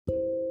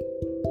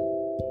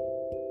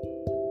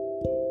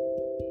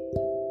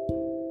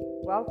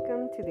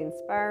Welcome to the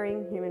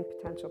Inspiring Human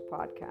Potential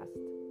podcast.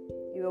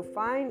 You will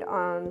find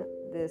on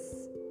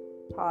this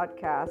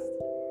podcast,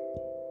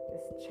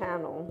 this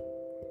channel,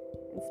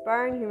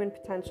 Inspiring Human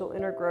Potential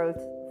Inner Growth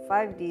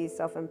 5D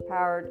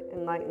Self-Empowered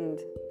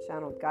Enlightened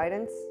Channeled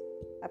Guidance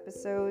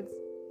episodes,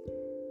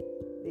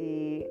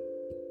 the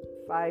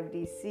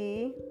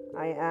 5DC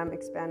I Am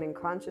Expanding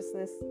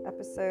Consciousness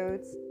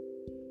episodes,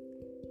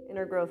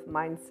 Inner Growth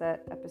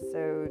Mindset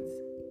episodes,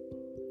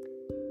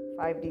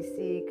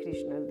 5DC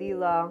Krishna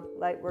Lila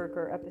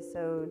Lightworker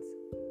episodes,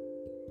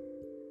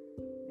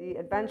 The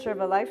Adventure of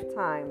a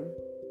Lifetime,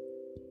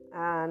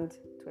 and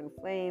Twin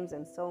Flames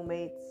and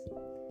Soulmates,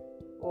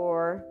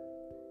 or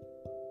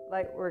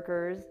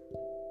Lightworkers,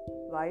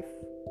 Life,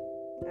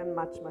 and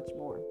much, much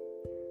more.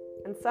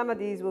 And some of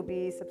these will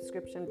be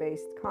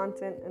subscription-based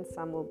content and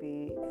some will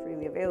be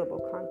freely available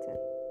content.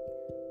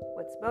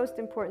 What's most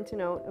important to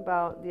note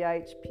about the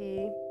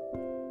IHP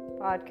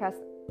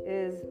podcast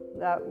is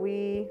that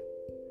we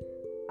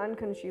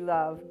unconsciously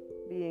love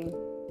being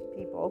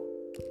people.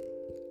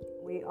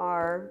 We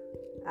are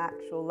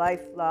actual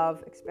life,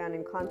 love,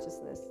 expanding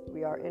consciousness.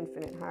 We are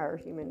infinite higher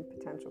human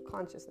potential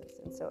consciousness.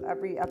 And so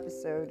every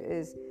episode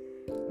is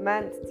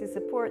meant to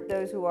support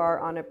those who are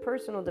on a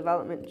personal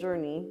development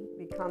journey,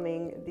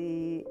 becoming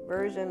the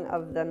version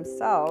of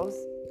themselves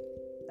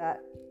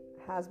that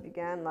has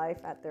began life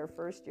at their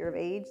first year of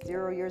age,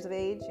 0 years of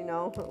age.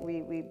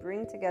 We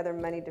bring together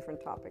many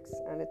different topics,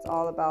 and it's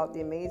all about the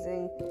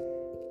amazing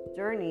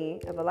journey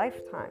of a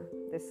lifetime,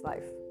 this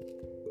life.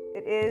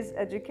 It is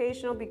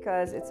educational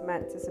because it's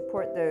meant to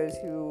support those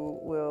who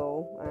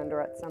will, and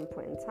or at some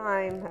point in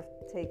time, have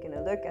taken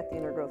a look at the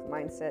inner growth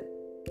mindset.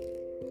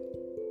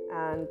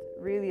 And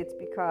really it's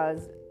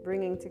because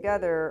bringing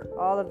together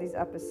all of these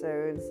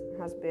episodes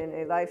has been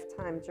a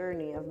lifetime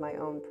journey of my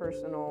own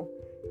personal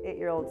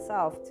 8-year-old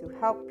self to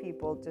help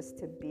people just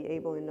to be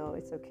able to know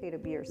it's okay to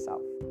be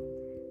yourself.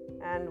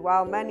 And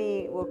while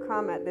many will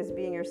come at this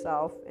being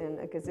yourself in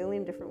a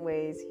gazillion different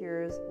ways,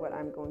 here's what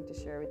I'm going to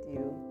share with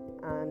you.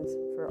 And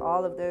for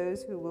all of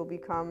those who will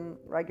become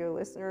regular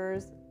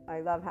listeners, I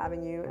love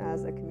having you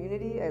as a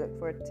community. I look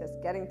forward to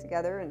getting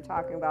together and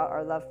talking about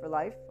our love for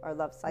life, our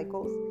love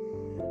cycles.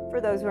 For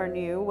those who are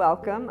new,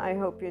 welcome. I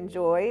hope you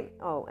enjoy.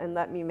 Oh, and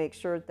let me make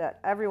sure that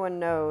everyone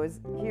knows,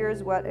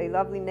 here's what a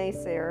lovely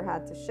naysayer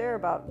had to share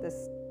about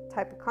this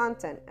type of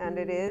content. And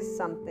it is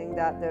something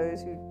that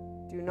those who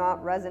do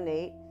not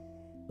resonate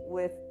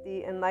with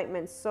the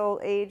Enlightenment Soul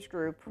age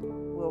group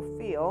will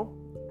feel,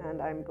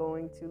 and I'm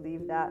going to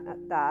leave that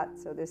at that.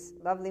 So this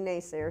lovely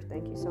naysayer,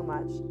 thank you so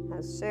much,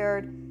 has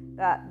shared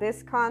that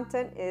this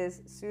content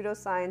is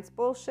pseudoscience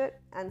bullshit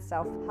and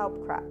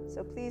self-help crap.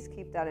 So please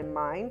keep that in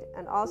mind,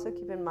 and also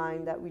keep in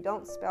mind that we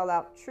don't spell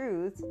out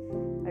truth.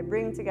 I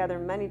bring together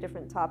many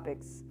different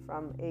topics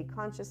from a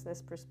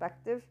consciousness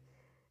perspective,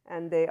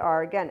 and they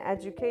are, again,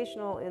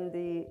 educational in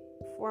the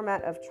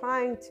format of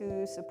trying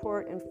to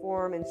support,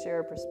 inform, and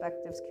share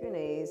perspectives,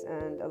 Q&As,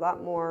 and a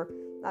lot more,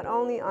 not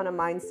only on a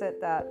mindset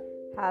that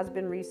has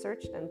been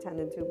researched and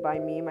tended to by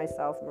me,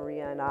 myself,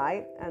 Maria, and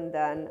I, and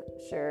then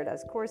shared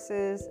as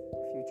courses,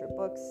 future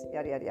books,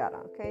 yada, yada, yada.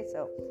 Okay,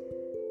 so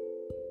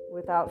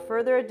without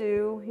further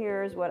ado,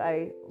 here's what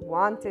I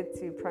wanted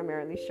to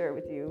primarily share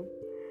with you.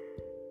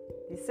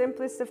 The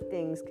simplest of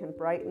things can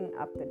brighten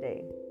up the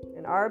day.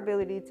 And our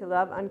ability to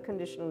love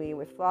unconditionally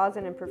with flaws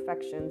and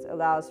imperfections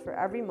allows for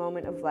every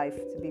moment of life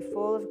to be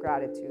full of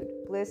gratitude,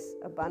 bliss,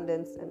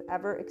 abundance, and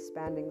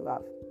ever-expanding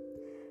love.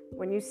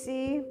 When you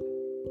see,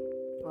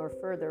 or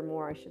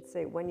furthermore, I should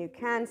say, when you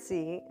can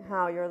see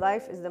how your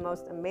life is the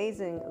most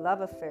amazing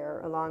love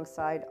affair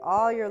alongside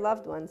all your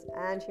loved ones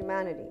and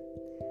humanity,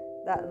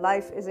 that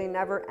life is a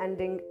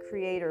never-ending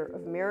creator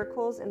of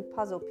miracles and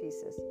puzzle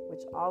pieces,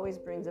 which always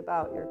brings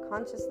about your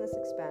consciousness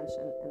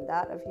expansion and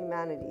that of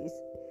humanity's.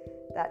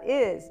 That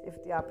is,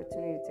 if the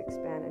opportunity to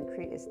expand and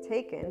create is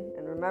taken.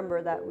 And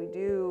remember that we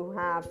do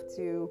have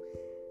to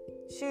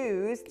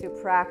choose to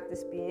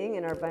practice being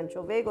in our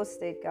ventral vagal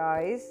state,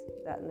 guys,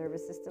 that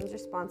nervous system's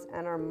response,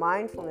 and our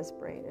mindfulness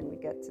brain. And we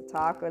get to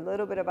talk a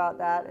little bit about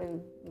that in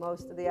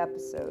most of the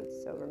episodes.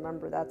 So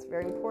remember, that's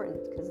very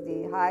important, because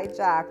the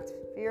hijacked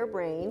fear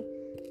brain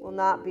will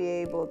not be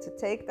able to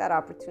take that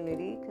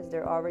opportunity because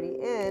they're already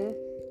in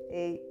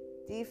a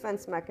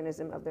defense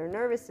mechanism of their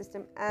nervous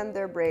system, and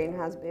their brain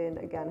has been,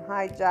 again,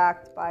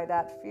 hijacked by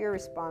that fear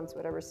response,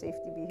 whatever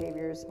safety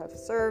behaviors have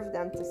served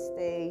them to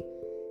stay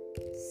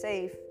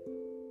safe.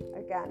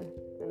 Again,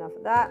 enough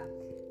of that.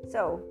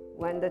 So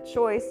when the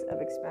choice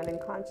of expanding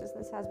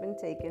consciousness has been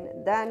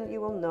taken, then you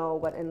will know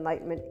what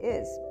enlightenment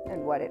is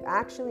and what it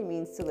actually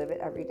means to live it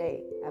every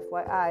day.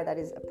 FYI, that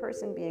is a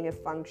person being a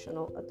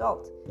functional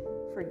adult.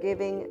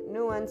 Forgiving,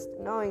 nuanced,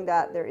 knowing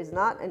that there is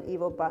not an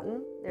evil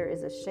button, there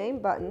is a shame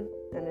button,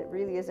 and it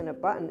really isn't a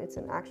button, it's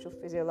an actual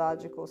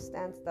physiological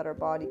stance that our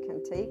body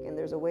can take, and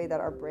there's a way that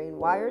our brain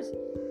wires.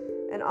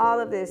 And all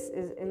of this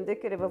is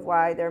indicative of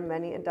why there are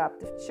many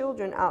adoptive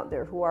children out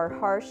there who are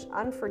harsh,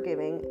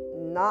 unforgiving,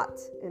 not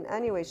in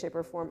any way, shape,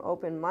 or form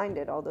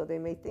open-minded, although they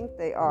may think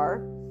they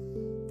are.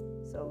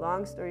 So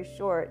long story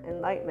short,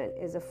 enlightenment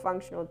is a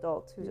functional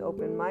adult who's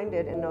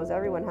open-minded and knows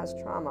everyone has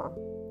trauma,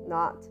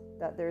 not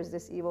that there's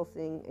this evil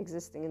thing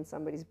existing in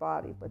somebody's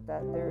body, but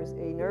that there's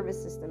a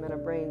nervous system and a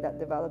brain that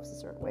develops a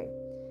certain way.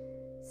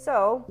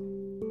 So,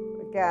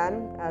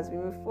 again, as we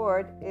move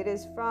forward, it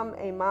is from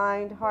a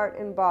mind, heart,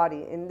 and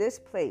body in this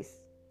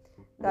place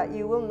that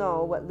you will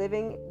know what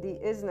living the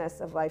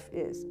isness of life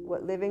is,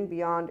 what living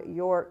beyond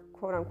your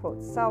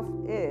quote-unquote self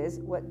is,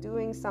 what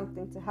doing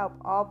something to help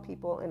all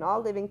people and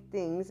all living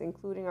things,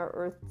 including our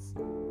Earth's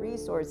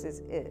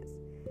resources, is.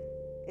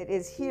 It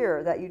is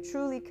here that you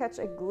truly catch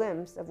a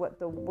glimpse of what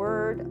the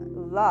word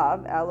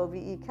love,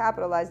 L-O-V-E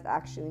capitalized,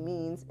 actually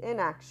means in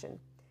action,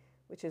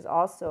 which is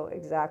also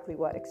exactly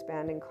what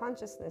expanding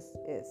consciousness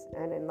is.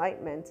 And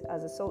enlightenment,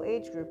 as a soul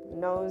age group,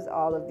 knows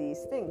all of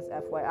these things,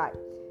 FYI.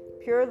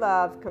 Pure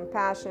love,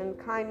 compassion,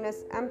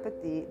 kindness,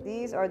 empathy,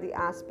 these are the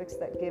aspects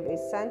that give a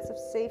sense of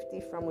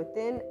safety from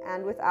within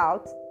and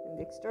without, in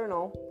the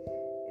external.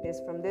 It is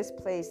from this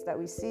place that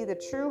we see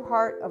the true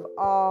heart of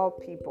all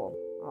people.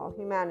 All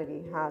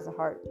humanity has a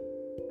heart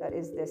that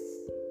is this.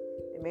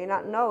 They may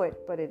not know it,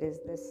 but it is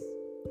this.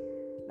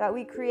 That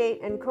we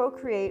create and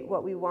co-create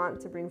what we want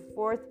to bring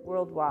forth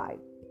worldwide.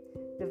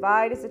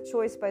 Divide is a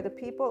choice by the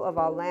people of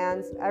all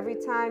lands. Every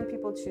time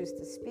people choose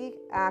to speak,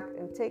 act,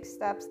 and take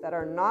steps that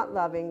are not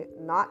loving,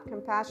 not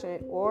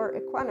compassionate, or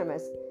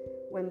equanimous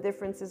when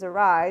differences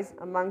arise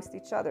amongst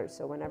each other.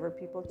 So whenever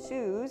people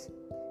choose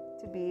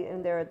to be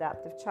in their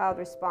adaptive child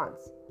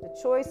response, the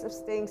choice of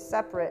staying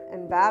separate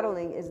and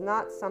battling is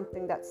not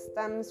something that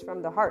stems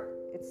from the heart.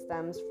 It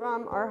stems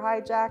from our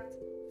hijacked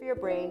fear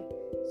brain,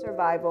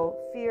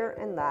 survival, fear,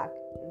 and lack.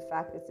 In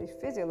fact, it's a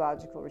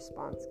physiological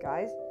response,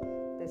 guys.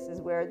 This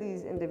is where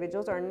these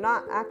individuals are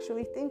not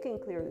actually thinking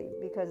clearly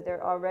because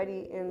they're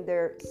already in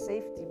their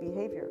safety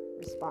behavior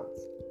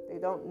response. They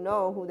don't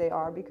know who they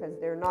are because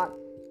they're not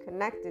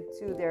connected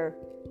to their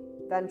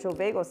ventral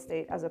vagal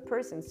state as a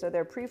person. So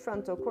their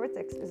prefrontal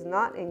cortex is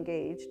not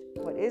engaged.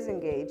 What is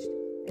engaged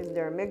is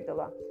their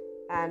amygdala.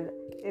 And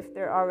if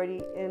they're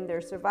already in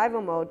their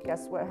survival mode,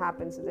 guess what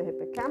happens to the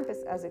hippocampus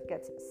as it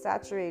gets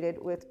saturated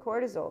with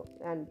cortisol?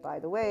 And by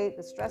the way,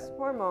 the stress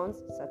hormones,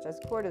 such as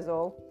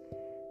cortisol,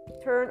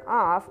 turn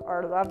off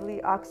our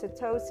lovely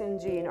oxytocin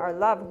gene, our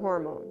love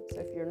hormone. So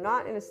if you're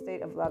not in a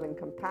state of love and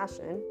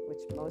compassion,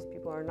 which most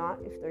people are not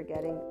if they're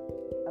getting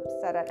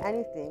upset at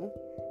anything,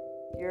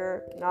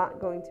 you're not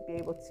going to be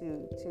able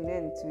to tune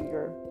in to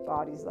your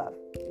body's love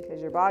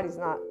because your body's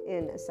not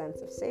in a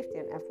sense of safety.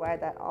 And FYI,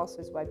 that also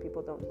is why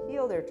people don't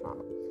heal their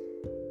trauma.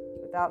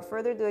 Without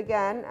further ado,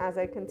 again, as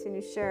I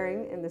continue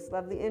sharing in this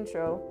lovely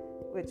intro,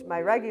 which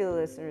my regular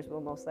listeners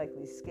will most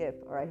likely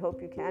skip, or I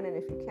hope you can, and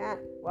if you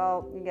can't,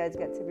 well, you guys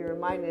get to be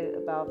reminded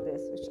about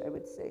this, which I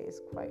would say is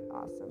quite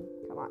awesome.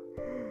 Come on.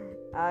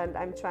 And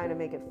I'm trying to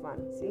make it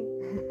fun, see?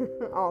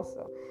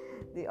 Also,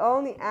 the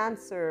only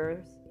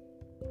answers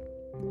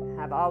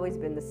have always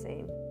been the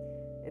same.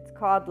 It's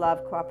called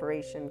love,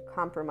 cooperation,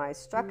 compromise,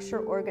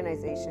 structure,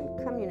 organization,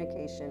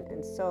 communication,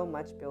 and so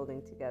much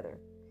building together.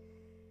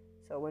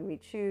 So when we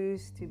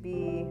choose to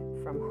be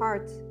from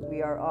heart,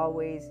 we are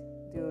always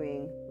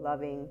doing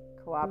loving,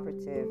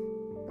 cooperative,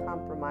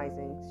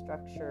 compromising,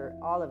 structure,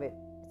 all of it.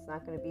 It's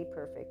not going to be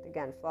perfect.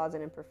 Again, flaws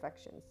and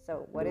imperfections.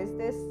 So what is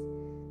this?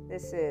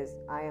 This is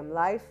I am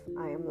life,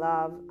 I am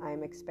love, I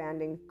am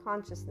expanding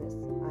consciousness,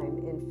 I am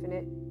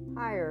infinite,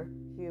 higher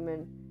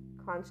human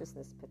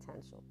consciousness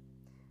potential.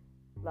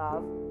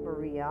 Love,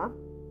 Maria.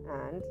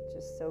 And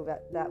just so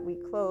that we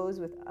close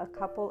with a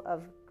couple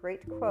of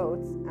great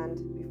quotes,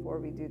 and before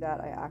we do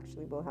that, I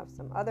actually will have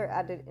some other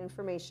added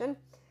information.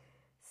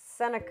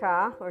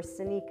 Seneca, or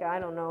Seneca, I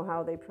don't know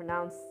how they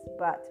pronounce,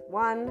 but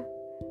one,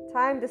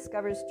 time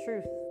discovers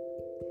truth.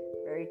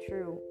 Very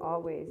true,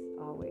 always,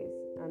 always.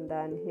 And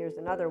then here's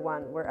another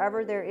one.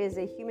 Wherever there is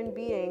a human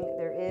being,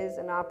 there is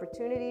an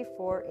opportunity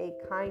for a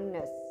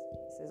kindness.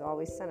 This is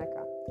always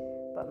Seneca.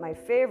 But my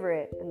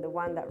favorite, and the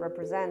one that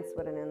represents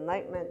what an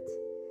enlightenment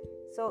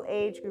soul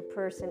age group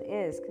person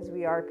is, because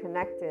we are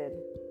connected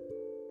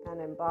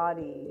and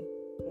embodying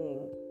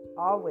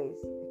always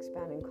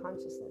expanding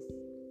consciousness.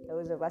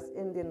 Those of us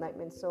in the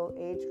enlightenment soul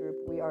age group,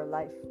 we are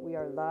life, we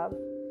are love,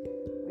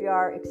 we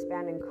are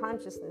expanding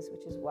consciousness,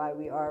 which is why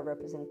we are a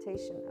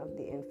representation of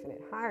the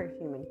infinite higher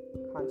human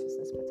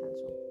consciousness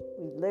potential.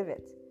 We live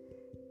it.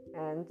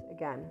 And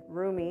again,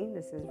 Rumi,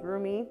 this is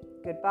Rumi,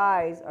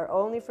 goodbyes are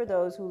only for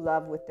those who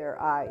love with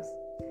their eyes.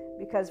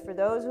 Because for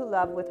those who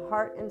love with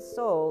heart and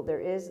soul,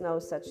 there is no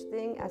such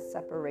thing as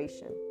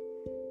separation.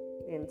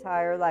 The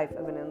entire life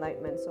of an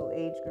enlightenment soul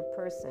age group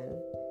person,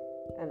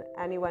 and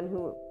anyone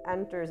who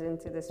enters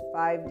into this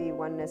 5D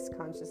oneness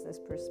consciousness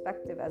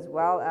perspective, as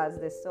well as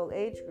this soul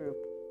age group,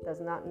 does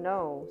not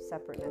know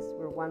separateness.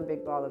 We're one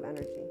big ball of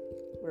energy.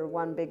 We're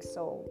one big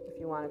soul, if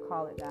you want to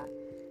call it that.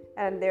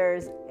 And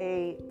there's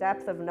a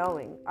depth of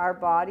knowing. Our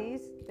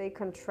bodies, they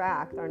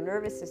contract. Our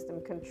nervous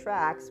system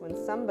contracts when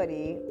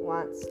somebody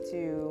wants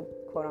to,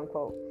 quote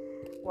unquote,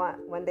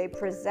 when they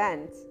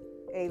present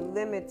a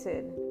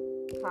limited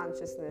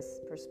consciousness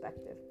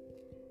perspective.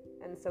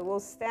 And so we'll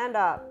stand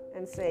up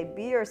and say,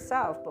 be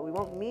yourself, but we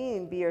won't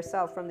mean be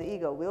yourself from the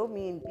ego. We'll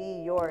mean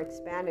be your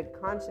expanded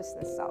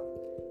consciousness self.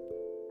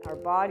 Our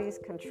bodies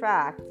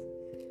contract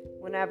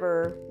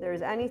whenever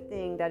there's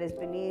anything that is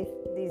beneath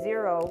the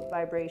zero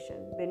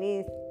vibration,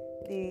 beneath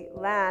the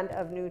land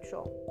of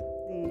neutral,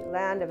 the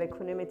land of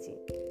equanimity.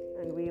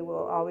 And we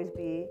will always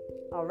be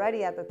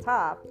already at the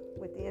top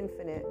with the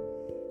infinite,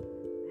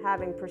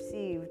 having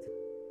perceived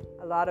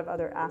a lot of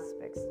other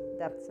aspects,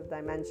 depths of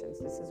dimensions.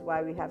 This is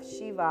why we have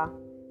Shiva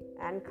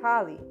and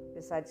Kali,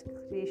 besides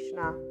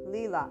Krishna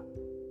Lila.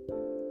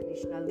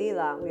 Krishna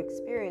Lila, we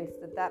experience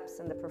the depths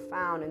and the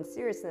profound and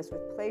seriousness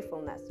with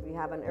playfulness. We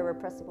have an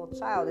irrepressible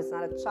child. It's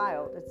not a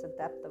child, it's the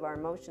depth of our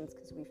emotions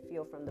because we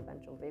feel from the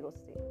ventral vagal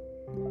state.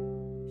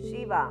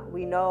 Shiva,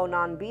 we know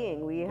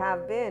non-being. We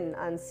have been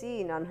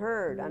unseen,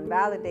 unheard,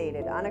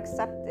 unvalidated,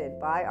 unaccepted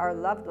by our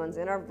loved ones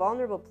in our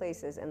vulnerable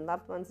places. And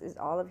loved ones is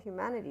all of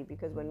humanity,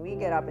 because when we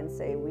get up and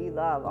say we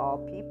love all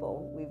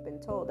people, we've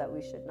been told that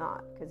we should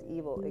not, because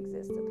evil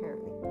exists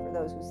apparently for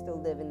those who still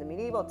live in the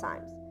medieval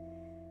times.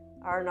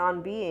 Our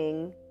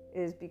non-being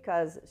is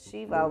because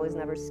Shiva was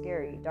never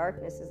scary.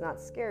 Darkness is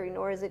not scary,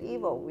 nor is it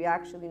evil. We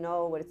actually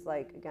know what it's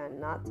like, again,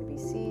 not to be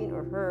seen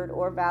or heard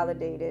or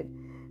validated.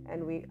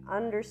 And we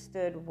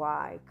understood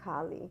why,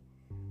 Kali,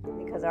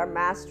 because our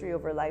mastery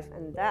over life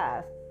and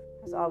death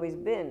has always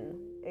been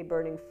a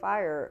burning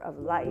fire of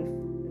life,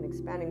 an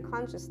expanding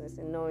consciousness,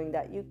 and knowing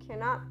that you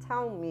cannot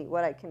tell me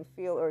what I can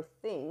feel or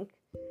think.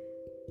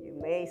 You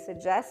may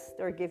suggest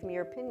or give me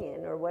your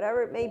opinion or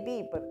whatever it may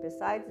be, but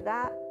besides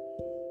that,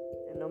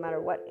 and no matter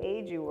what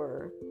age you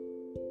were,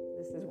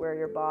 this is where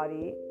your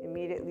body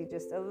immediately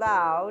just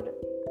allowed,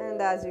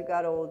 and as you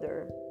got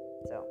older.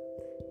 So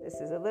this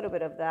is a little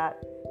bit of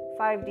that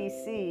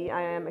 5DC,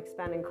 I am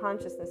expanding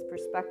consciousness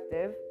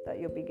perspective that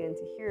you'll begin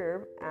to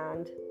hear.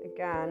 And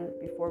again,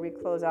 before we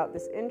close out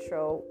this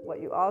intro,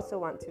 what you also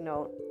want to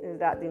know is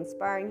that the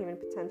Inspiring Human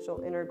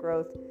Potential Inner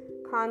Growth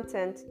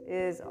content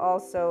is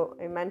also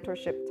a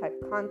mentorship type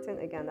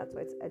content. Again, that's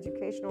why it's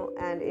educational,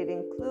 and it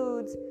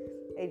includes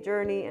a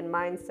journey and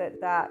mindset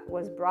that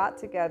was brought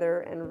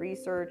together and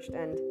researched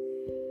and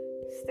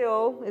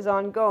still is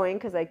ongoing,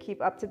 because I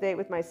keep up to date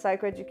with my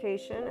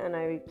psychoeducation, and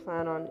I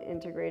plan on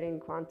integrating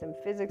quantum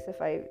physics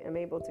if I am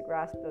able to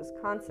grasp those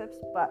concepts.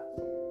 But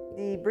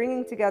the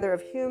bringing together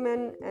of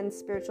human and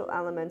spiritual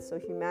elements, so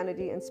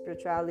humanity and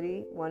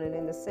spirituality, one and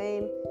in the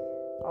same,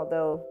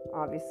 although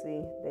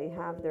obviously they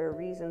have their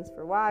reasons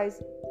for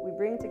whys, we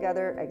bring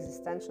together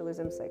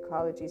existentialism,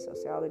 psychology,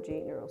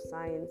 sociology,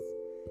 neuroscience.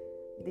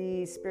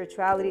 The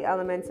spirituality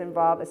elements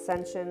involve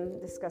ascension,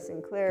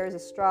 discussing clairs,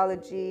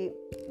 astrology,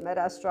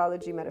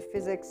 meta-astrology,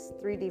 metaphysics,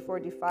 3D,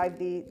 4D,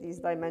 5D, these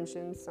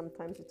dimensions.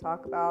 Sometimes we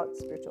talk about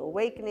spiritual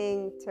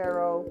awakening,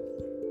 tarot,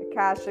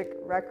 Akashic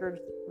record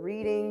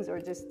readings,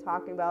 or just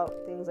talking about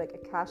things like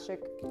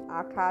Akashic,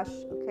 Akash,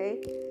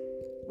 okay?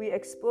 We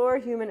explore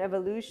human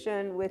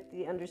evolution with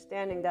the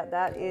understanding that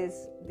that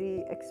is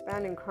the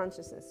expanding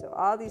consciousness. So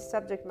all these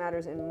subject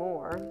matters and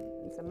more.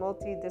 It's a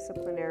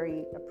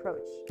multidisciplinary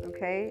approach,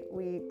 okay?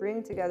 We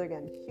bring together,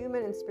 again,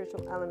 human and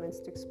spiritual elements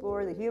to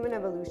explore the human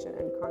evolution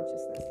and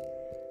consciousness.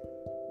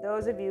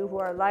 Those of you who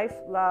are life,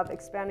 love,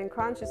 expanding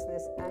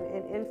consciousness, and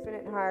in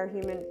infinite higher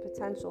human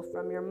potential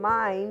from your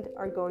mind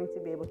are going to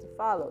be able to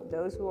follow.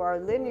 Those who are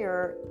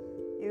linear,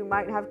 you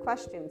might have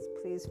questions.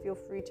 Please feel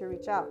free to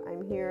reach out.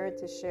 I'm here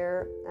to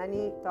share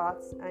any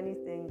thoughts,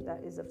 anything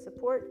that is of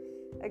support.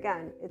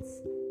 Again,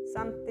 it's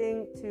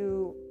something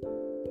to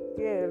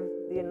give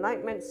the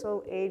Enlightenment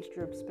Soul Age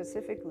group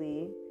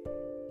specifically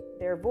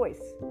their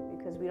voice,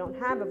 because we don't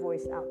have a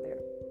voice out there.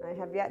 I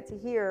have yet to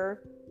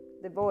hear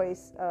the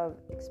voice of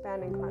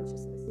expanding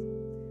consciousness.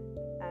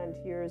 And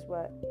here's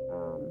what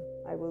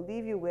I will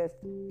leave you with.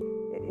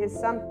 It is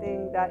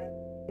something that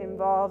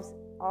involves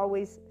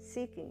always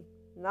seeking,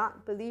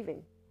 not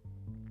believing.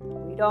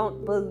 We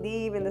don't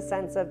believe in the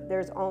sense of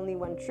there's only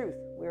one truth.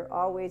 We're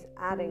always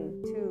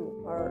adding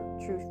to our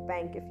truth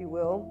bank, if you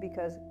will,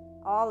 because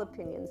all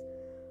opinions,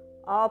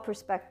 all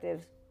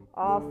perspectives,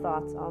 all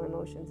thoughts, all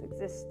emotions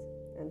exist.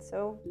 And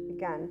so,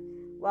 again,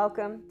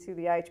 welcome to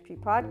the IHP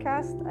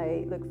podcast.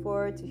 I look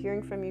forward to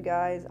hearing from you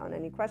guys on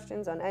any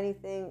questions, on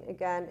anything.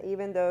 Again,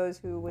 even those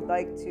who would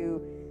like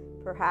to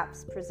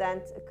perhaps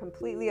present a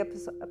completely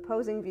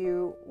opposing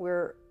view,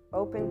 we're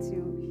open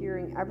to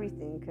hearing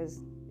everything,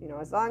 because, you know,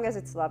 as long as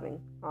it's loving,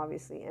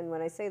 obviously. And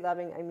when I say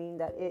loving, I mean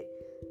that it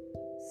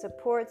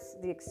supports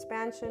the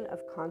expansion of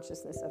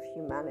consciousness of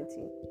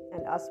humanity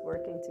and us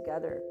working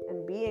together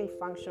and being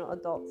functional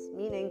adults,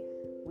 meaning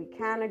we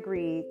can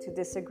agree to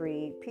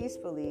disagree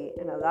peacefully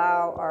and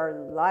allow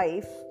our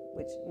life,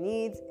 which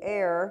needs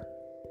air,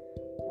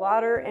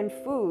 water, and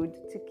food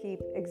to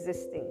keep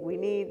existing. We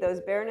need those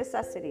bare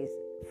necessities.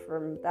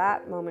 From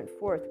that moment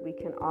forth, we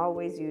can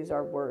always use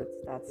our words.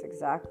 That's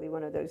exactly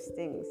one of those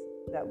things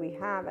that we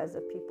have as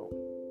a people.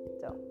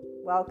 So,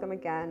 welcome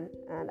again,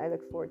 and I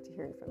look forward to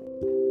hearing from you.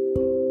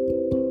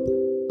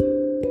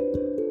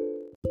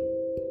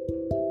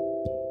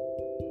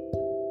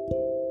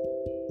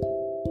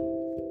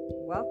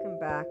 Welcome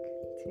back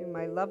to my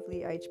my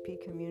lovely IHP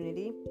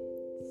community.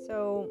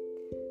 So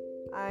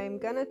I'm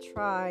gonna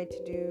try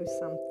to do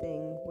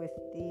something with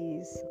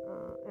these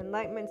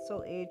Enlightenment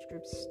Soul Age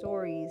Group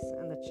stories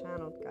and the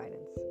channeled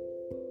guidance,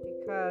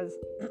 because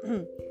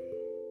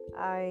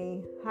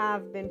I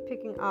have been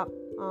picking up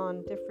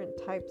on different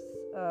types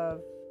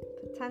of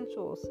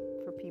potentials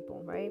for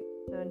people, right?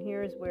 And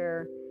here's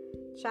where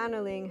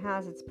channeling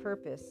has its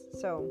purpose.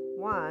 So,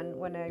 one,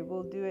 when I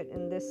will do it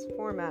in this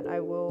format, I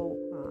will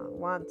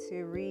want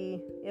to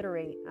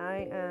reiterate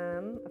I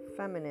am a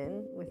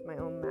feminine with my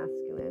own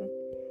masculine.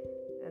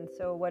 And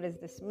so, what does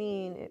this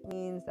mean? It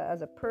means that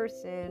as a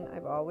person,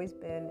 I've always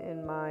been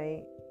in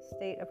my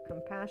state of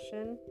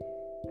compassion.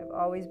 I've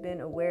always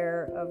been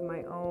aware of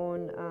my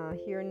own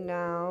here and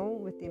now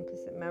with the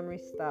implicit memory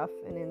stuff,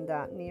 and in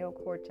that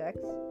neocortex,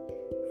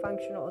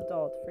 functional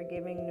adult,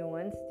 forgiving,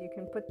 nuanced. You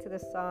can put to the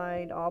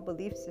side all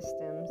belief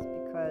systems,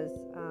 because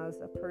as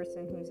a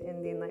person who's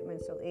in the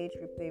Enlightenment Soul Age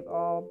Group, they've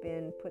all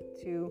been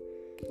put to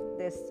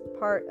this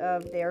part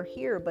of they're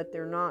here, but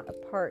they're not a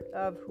part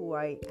of who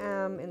I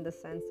am in the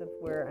sense of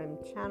where I'm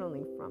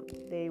channeling from.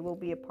 They will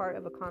be a part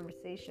of a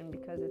conversation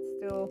because it's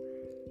still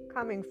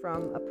coming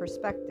from a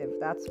perspective.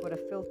 That's what a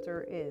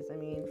filter is. I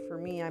mean, for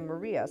me, I'm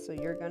Maria, so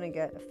you're going to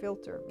get a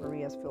filter,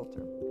 Maria's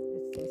filter.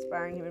 It's the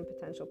Inspiring Human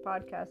Potential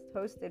podcast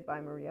hosted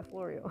by Maria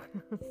Florio.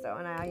 So,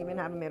 and I even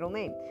have a middle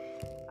name.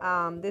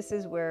 This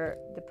is where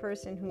the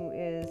person who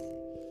is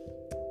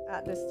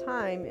at this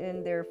time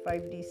in their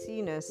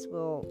 5DC-ness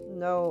will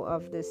know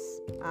of this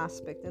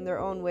aspect. In their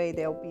own way,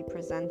 they'll be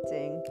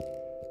presenting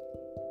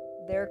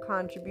their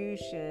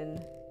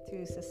contribution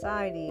to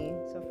society.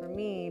 So for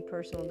me,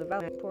 personal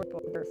development,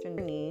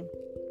 journey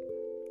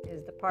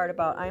is the part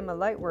about I'm a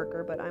light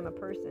worker, but I'm a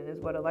person is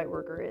what a light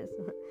worker is.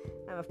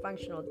 I'm a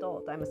functional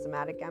adult. I'm a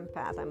somatic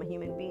empath. I'm a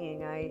human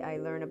being. I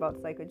learn about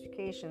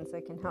psychoeducation so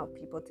I can help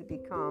people to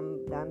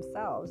become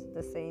themselves.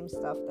 The same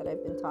stuff that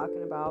I've been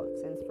talking about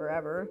since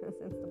forever,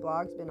 since the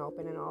blog's been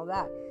open and all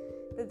that.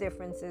 The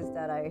difference is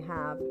that I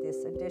have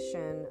this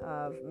addition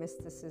of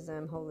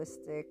mysticism,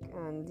 holistic,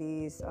 and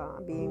these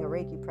being a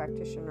Reiki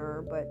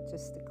practitioner, but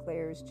just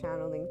declares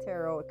channeling,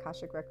 tarot,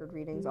 Akashic record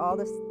readings, all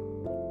this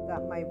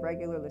that my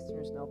regular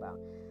listeners know about.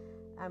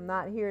 I'm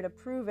not here to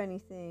prove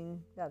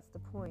anything. That's the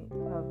point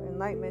of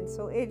Enlightenment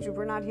Soul Age.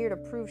 We're not here to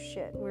prove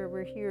shit.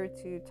 We're here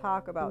to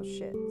talk about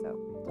shit.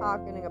 So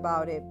talking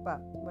about it, but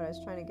what I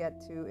was trying to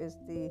get to is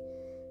the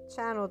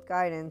channeled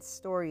guidance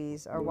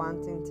stories are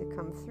wanting to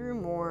come through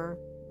more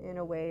in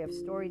a way of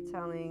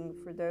storytelling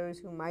for those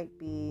who might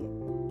be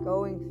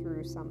going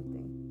through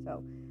something.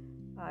 So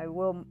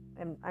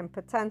I'm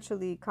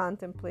potentially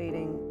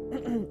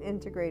contemplating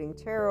integrating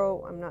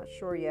tarot. I'm not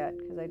sure yet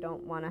because I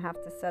don't want to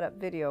have to set up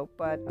video,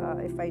 but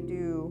if I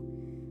do,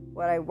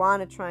 what I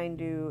want to try and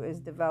do is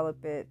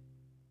develop it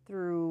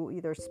through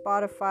either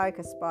Spotify,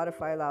 because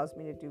Spotify allows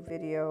me to do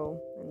video,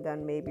 and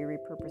then maybe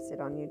repurpose it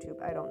on YouTube.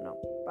 I don't know.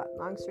 But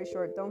long story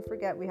short, don't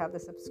forget we have the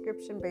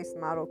subscription-based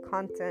model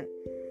content.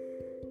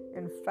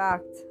 In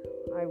fact,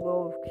 I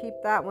will keep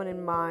that one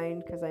in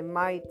mind because I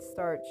might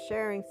start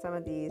sharing some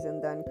of these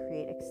and then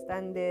create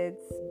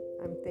extendeds.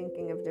 I'm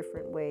thinking of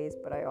different ways,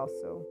 but I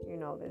also, you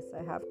know this,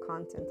 I have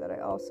content that I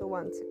also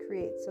want to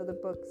create. So the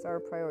books are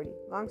a priority.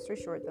 Long story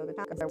short, though,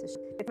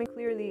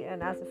 clearly,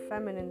 and as a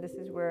feminine, this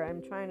is where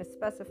I'm trying to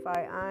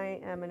specify I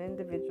am an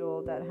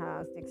individual that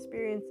has the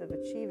experience of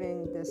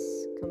achieving this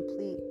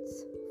complete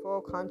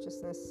full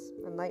consciousness,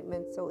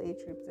 enlightenment, soul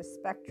age group, this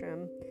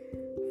spectrum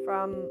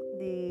from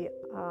the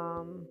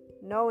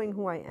knowing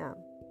who I am,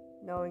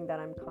 knowing that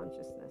I'm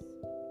consciousness.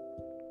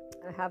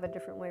 I have a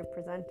different way of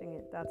presenting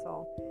it, that's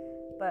all.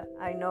 But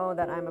I know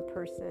that I'm a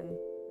person,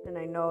 and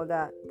I know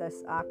that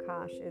this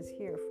Akash is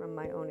here from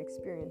my own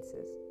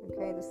experiences.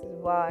 Okay, this is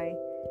why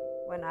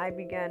when I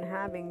began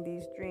having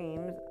these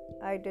dreams,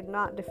 I did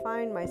not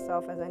define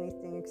myself as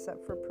anything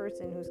except for a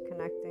person who's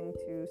connecting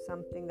to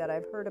something that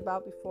I've heard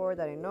about before,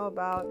 that I know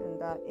about, and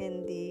that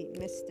in the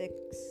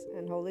mystics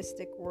and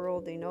holistic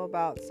world they know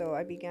about. So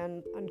I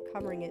began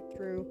uncovering it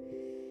through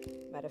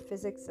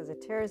metaphysics,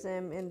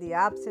 esotericism, in the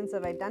absence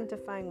of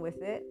identifying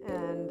with it,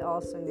 and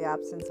also in the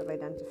absence of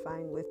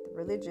identifying with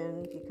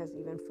religion, because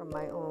even from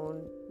my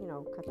own,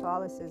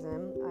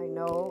 Catholicism, I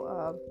know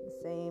of the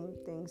same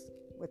things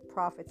with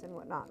prophets and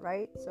whatnot,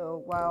 right?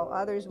 So while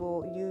others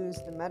will use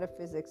the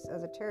metaphysics,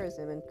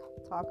 esotericism, and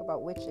talk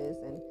about witches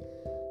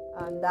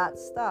and that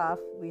stuff,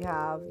 we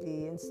have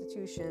the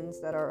institutions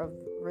that are of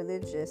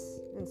religious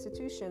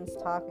institutions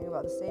talking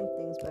about the same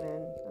things but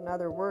in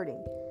another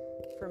wording.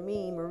 For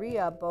me,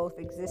 Maria, both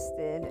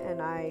existed,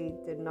 and I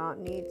did not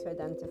need to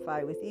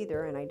identify with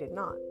either, and I did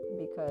not,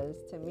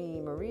 because to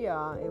me,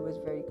 Maria, it was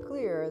very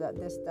clear that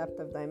this depth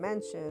of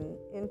dimension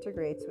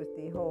integrates with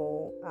the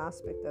whole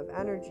aspect of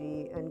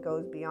energy and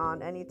goes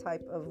beyond any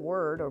type of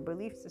word or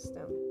belief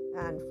system.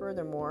 And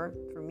furthermore,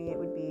 for me, it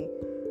would be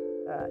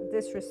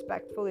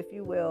disrespectful, if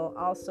you will,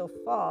 also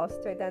false,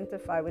 to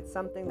identify with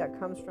something that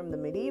comes from the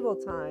medieval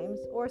times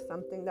or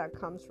something that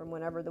comes from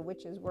whenever the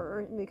witches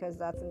were, because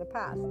that's in the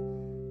past.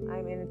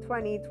 I'm in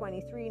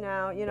 2023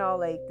 now,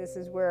 like this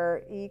is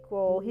where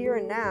equal here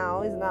and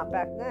now is not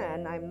back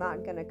then. I'm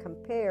not going to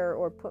compare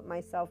or put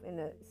myself in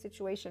a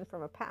situation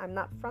from a past. I'm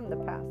not from the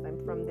past. I'm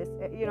from this,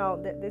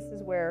 this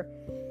is where,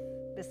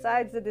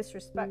 besides the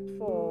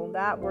disrespectful,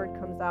 that word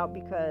comes out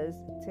because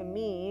to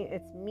me,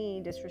 it's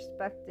me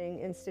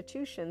disrespecting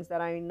institutions that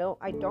I know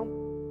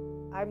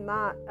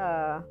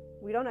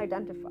we don't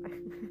identify.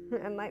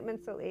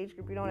 Enlightenment Soul Age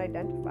Group, we don't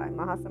identify.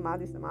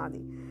 Mahasamadhi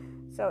Samadhi.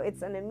 So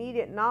it's an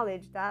immediate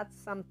knowledge. That's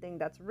something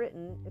that's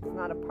written. It's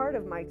not a part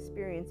of my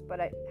experience, but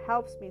it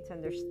helps me to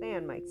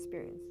understand my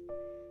experience.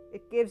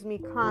 It gives me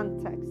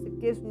context. It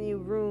gives me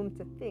room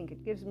to think.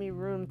 It gives me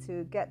room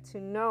to get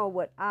to know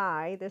what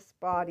this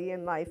body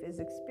and life, is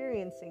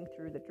experiencing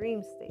through the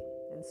dream state.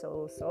 And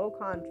so soul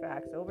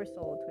contracts,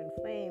 oversoul, twin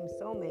flames,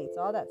 soulmates,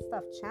 all that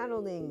stuff,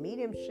 channeling,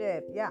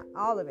 mediumship,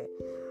 all of it.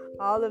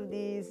 All of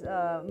these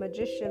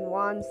magician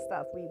wand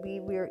stuff,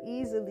 we are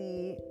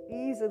easily,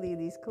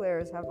 these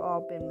clairs have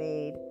all been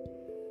made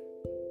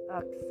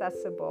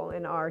accessible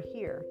and are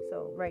here.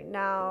 So right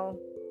now,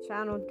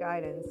 channeled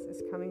guidance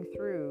is coming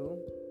through,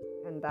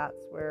 and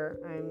that's where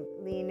I'm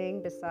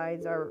leaning,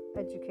 besides our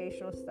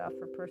educational stuff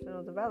for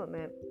personal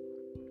development,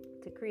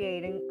 to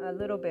creating a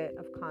little bit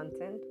of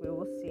content. We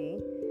will see.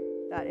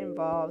 That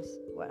involves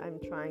what I'm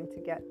trying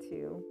to get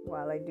to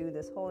while I do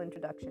this whole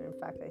introduction. In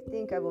fact, I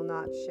think I will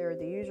not share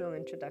the usual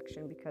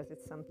introduction because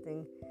it's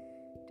something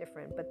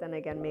different. But then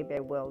again, maybe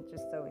I will,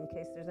 just so in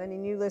case there's any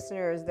new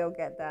listeners, they'll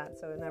get that.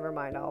 So never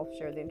mind, I'll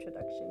share the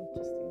introduction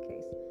just in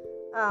case.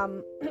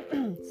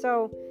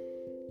 So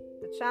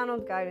the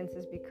channeled guidance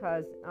is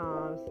because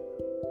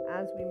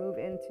as we move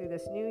into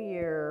this new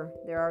year,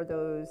 there are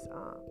those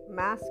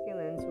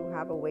masculines who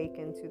have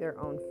awakened to their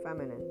own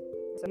feminine.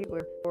 So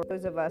for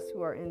those of us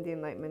who are in the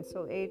Enlightenment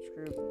Soul Age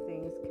Group,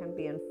 things can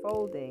be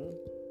unfolding,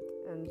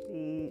 and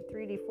the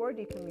 3D,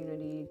 4D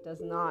community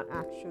does not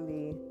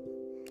actually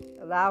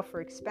allow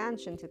for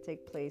expansion to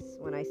take place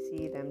when I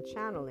see them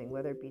channeling,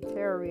 whether it be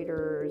tarot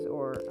readers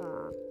or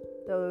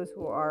those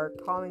who are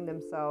calling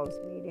themselves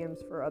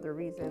mediums for other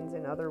reasons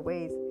in other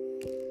ways.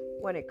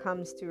 When it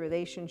comes to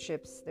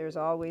relationships, there's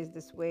always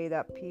this way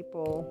that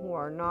people who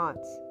are not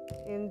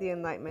in the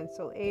Enlightenment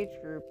Soul Age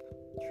Group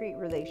treat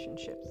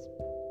relationships.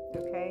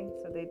 Okay,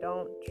 so they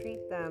don't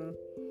treat them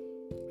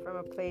from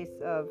a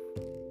place of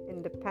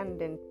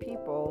independent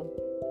people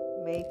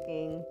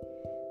making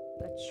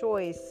a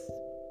choice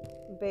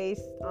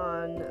based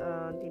on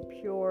the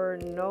pure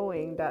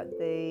knowing that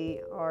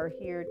they are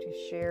here to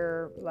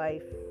share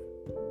life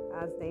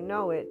as they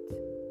know it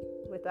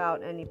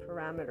without any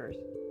parameters.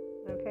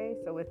 Okay,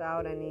 so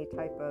without any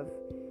type of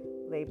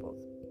labels.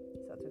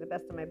 So to the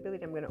best of my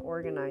ability, I'm going to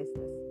organize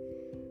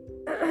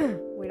this.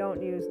 We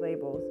don't use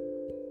labels,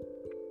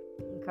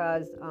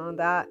 because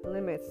that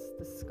limits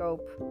the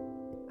scope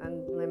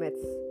and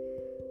limits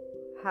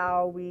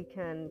how we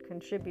can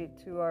contribute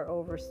to our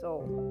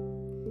oversoul.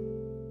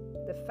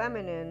 The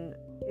feminine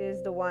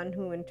is the one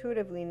who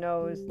intuitively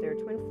knows their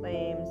twin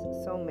flames,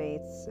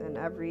 soulmates, and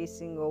every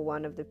single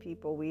one of the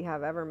people we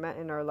have ever met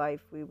in our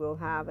life, we will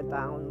have a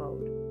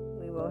download.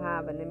 We will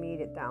have an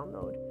immediate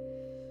download.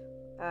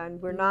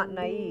 And we're not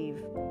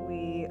naive.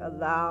 We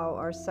allow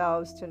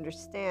ourselves to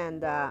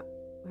understand that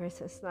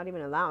it's not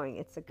even allowing,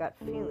 it's a gut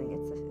feeling,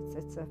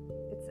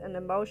 it's an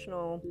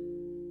emotional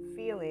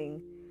feeling.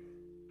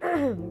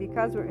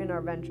 Because we're in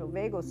our ventral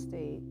vagal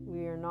state,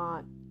 we are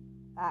not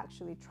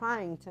actually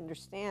trying to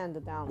understand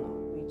the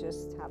download, we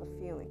just have a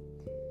feeling.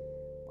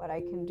 What I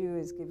can do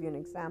is give you an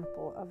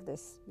example of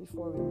this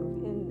before we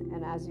move in.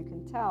 And as you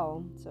can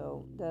tell,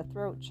 so the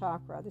throat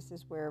chakra, this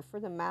is where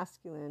for the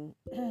masculine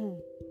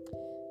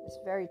it's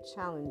very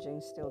challenging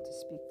still to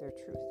speak their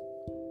truth.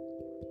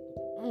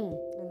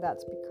 And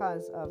that's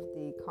because of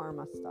the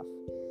karma stuff.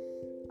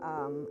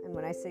 And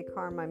when I say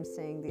karma, I'm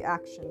saying the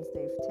actions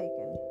they've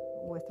taken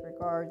with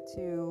regard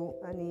to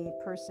any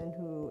person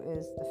who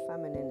is the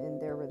feminine in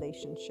their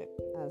relationship.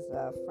 As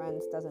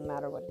friends, doesn't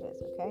matter what it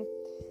is, okay?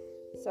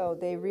 So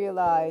they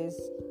realize,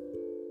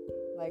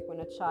 like when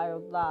a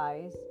child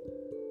lies,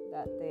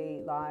 that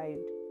they lied,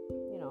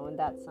 and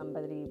that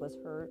somebody was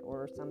hurt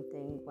or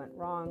something went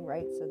wrong,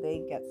 right? So they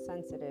get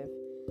sensitive,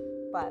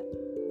 but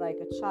like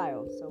a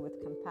child, so with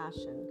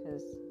compassion,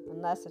 because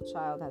unless a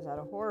child has had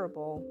a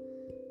horrible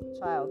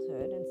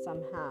childhood, and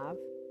some have,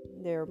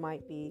 there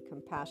might be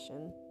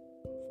compassion.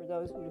 For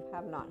those who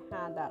have not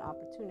had that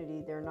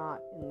opportunity, they're not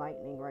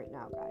enlightening right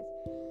now, guys.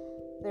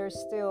 There's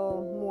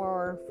still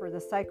more for the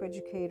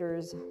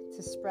psychoeducators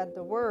to spread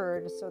the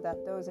word so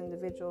that those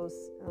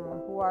individuals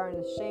who are in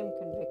a shame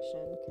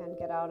conviction can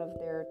get out of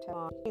their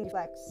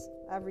reflects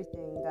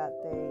everything that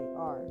they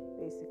are.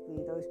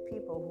 Basically, those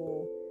people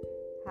who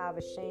have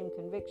a shame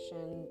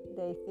conviction,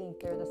 they think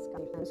they're the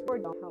scum. And this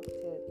word don't help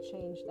to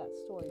change that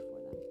story for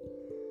them.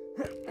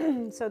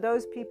 So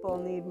those people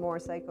need more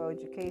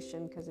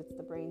psychoeducation, because it's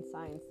the brain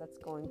science that's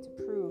going to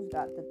prove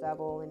that the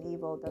devil and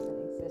evil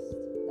doesn't exist.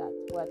 That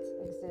what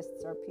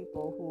exists are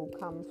people who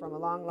come from a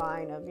long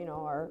line of,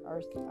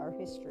 our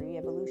history,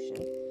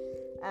 evolution.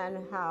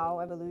 And how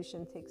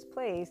evolution takes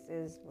place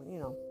is,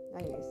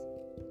 Anyways,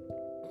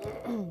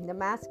 the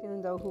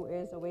masculine, though, who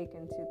is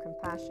awakened to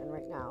compassion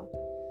right now,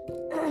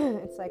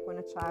 it's like when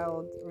a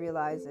child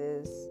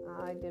realizes,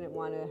 I didn't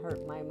want to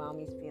hurt my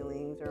mommy's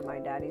feelings or my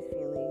daddy's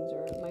feelings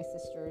or my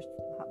sister's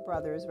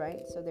brothers,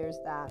 right? So there's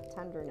that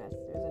tenderness.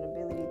 There's an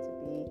ability to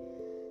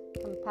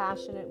be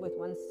compassionate with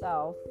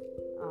oneself,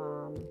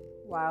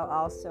 while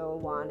also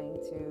wanting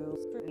to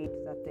prove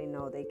that they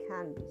know they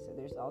can be. So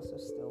there's also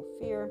still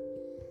fear.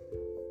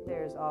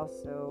 There's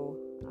also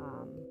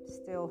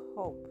still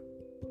hope.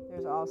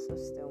 There's also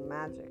still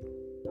magic.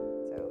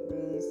 So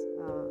these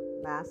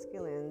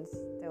masculines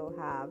still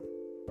have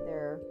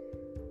their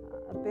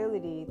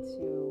ability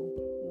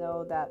to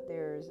know that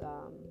there's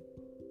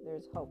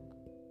hope.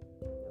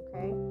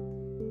 Okay?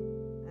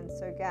 And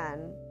so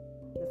again,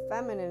 the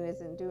feminine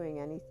isn't doing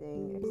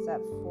anything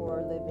except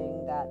for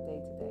living that day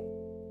to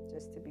day,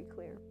 just to be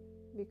clear.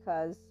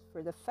 Because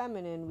for the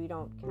feminine, we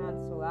don't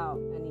cancel out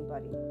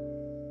anybody.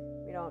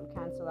 We don't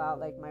cancel out,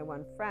 like my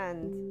one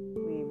friend,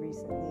 we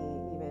recently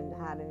even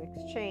had an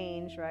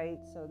exchange, right?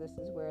 So this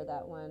is where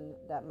that one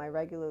that my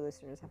regular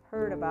listeners have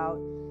heard about,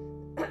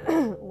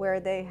 where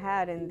they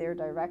had in their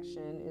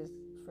direction is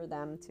for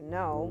them to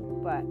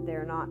know, but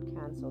they're not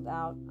canceled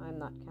out. I'm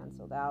not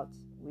canceled out.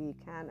 We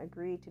can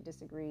agree to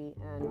disagree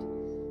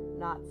and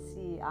not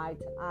see eye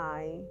to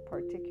eye,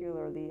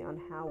 particularly on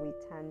how we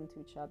tend to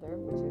each other,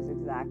 which is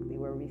exactly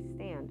where we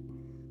stand.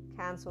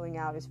 Canceling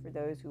out is for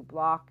those who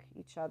block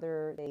each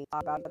other. They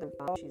talk about other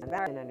people. She's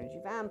an energy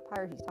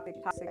vampire. He's toxic.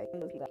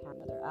 Those people count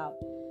each other out.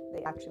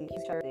 They actually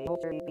each other. They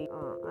both be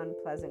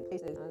unpleasant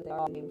places, and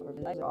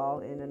they're all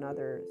in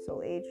another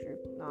soul age group,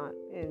 not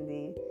in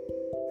the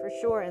for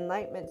sure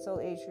enlightenment soul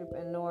age group,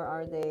 and nor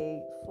are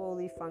they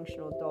fully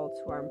functional adults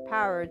who are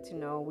empowered to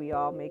know we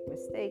all make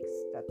mistakes.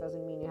 That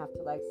doesn't mean you have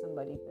to like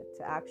somebody, but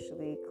to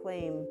actually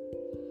claim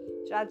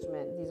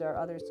judgment. These are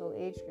other soul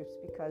age groups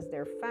because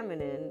their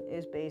feminine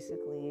is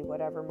basically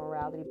whatever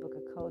morality book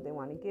of code they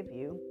want to give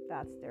you.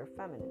 That's their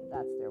feminine.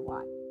 That's their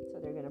why. So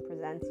they're going to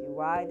present to you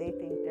why they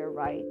think they're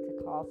right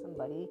to call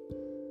somebody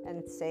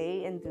and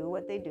say and do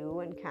what they do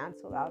and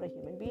cancel out a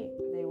human being.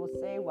 They will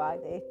say why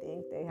they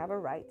think they have a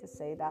right to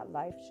say that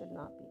life should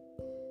not be.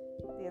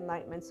 The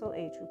enlightenment soul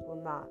age group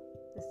will not.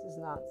 This is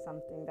not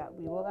something that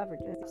we will ever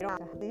do. We don't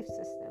have a belief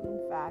system.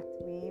 In fact,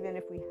 even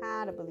if we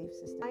had a belief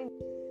system,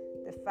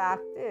 the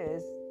fact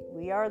is,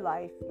 we are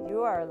life, you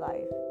are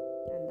life,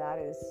 and that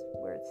is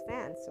where it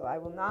stands. So I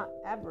will not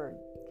ever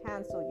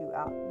cancel you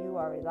out. You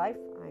are a life,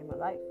 I am a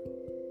life.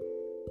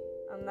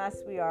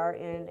 Unless we are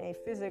in a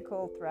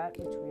physical threat,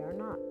 which we are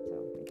not.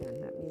 So again,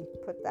 let me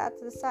put that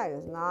to the side.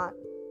 We're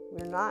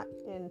not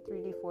in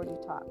 3D,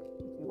 4D talk.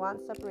 If you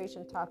want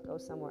separation talk, go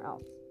somewhere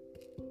else.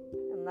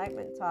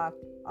 Enlightenment talk,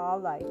 all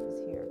life is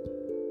here.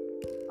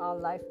 All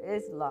life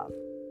is love.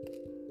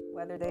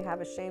 Whether they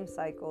have a shame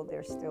cycle,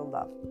 they're still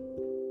love.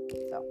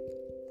 So,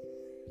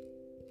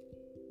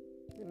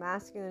 the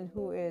masculine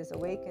who is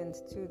awakened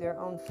to their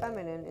own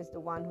feminine is the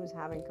one who's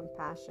having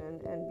compassion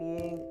and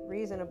being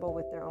reasonable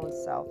with their own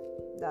self.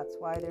 That's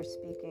why they're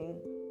speaking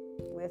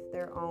with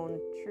their own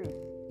truth.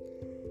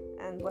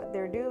 And what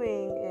they're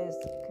doing is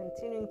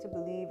continuing to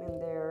believe in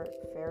their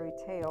fairy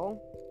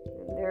tale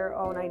and their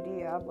own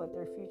idea of what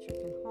their future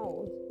can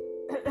hold.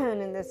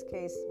 And in this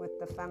case, with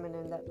the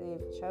feminine that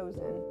they've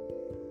chosen,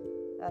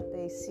 that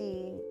they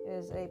see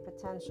is a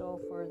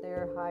potential for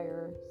their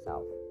higher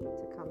self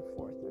to come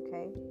forth,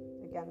 okay?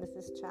 Again, this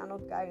is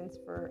channeled guidance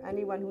for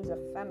anyone who's a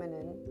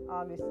feminine,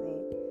 obviously.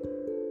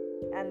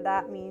 And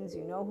that means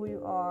you know who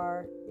you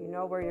are, you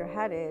know where you're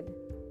headed,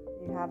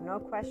 you have no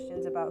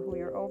questions about who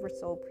your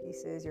oversoul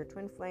piece is, your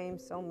twin flame,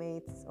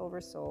 soulmates,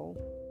 oversoul.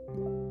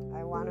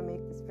 I want to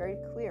make this very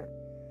clear.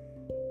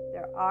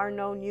 There are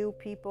no new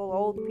people,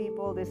 old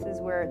people. This is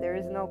where there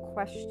is no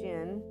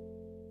question.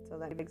 So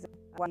that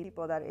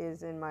people that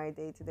is in my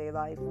day-to-day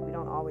life, we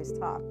don't always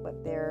talk,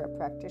 but they're a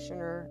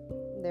practitioner.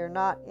 They're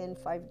not in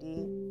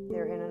 5D.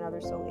 They're in another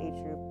soul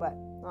age group. But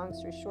long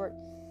story short,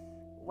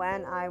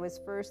 when I was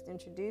first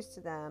introduced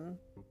to them,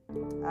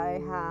 I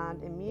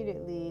had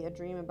immediately a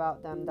dream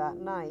about them that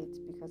night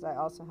because I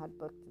also had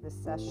booked this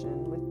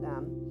session with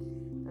them.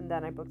 And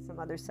then I booked some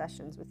other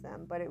sessions with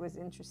them. But it was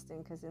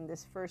interesting because in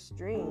this first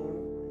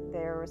dream,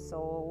 they're a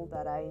soul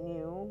that I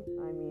knew.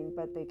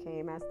 But they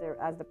came as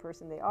the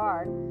person they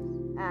are.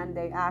 And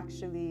they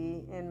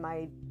actually, in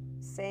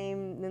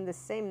the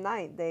same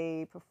night,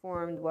 they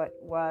performed what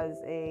was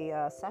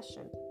a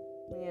session,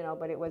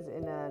 but it was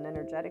in an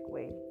energetic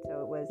way.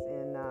 So it was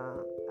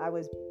I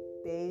was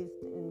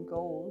bathed in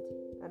gold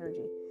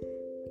energy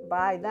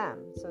by them.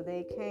 So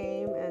they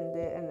came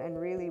and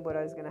really what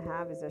I was going to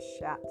have is a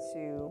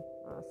shiatsu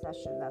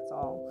session. That's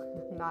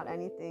all. Not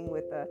anything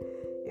with the,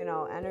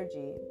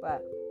 energy.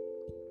 But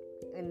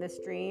in this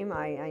dream,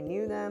 I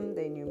knew them,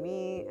 they knew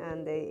me,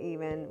 and they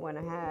even went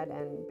ahead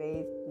and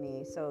bathed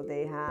me. So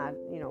they had,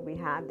 we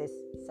had this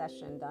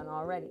session done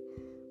already,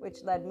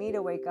 which led me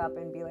to wake up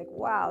and be like,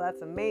 wow,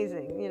 that's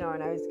amazing,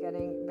 and I was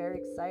getting very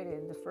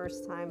excited. The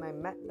first time I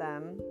met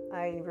them,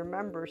 I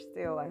remember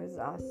still, I was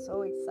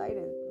so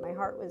excited. My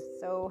heart was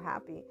so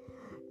happy.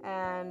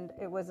 And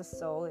it was a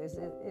soul,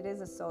 it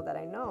is a soul that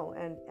I know,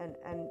 and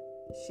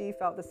she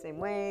felt the same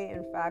way.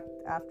 In fact,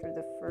 after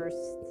the first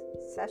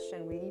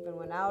session, we even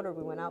went out, or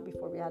we went out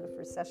before we had the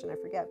first session, I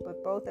forget,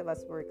 but both of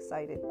us were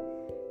excited.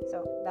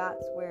 So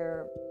that's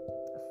where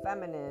a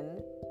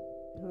feminine,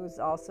 who's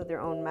also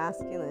their own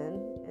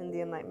masculine in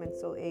the Enlightenment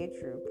Soul Age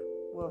group,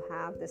 will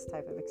have this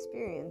type of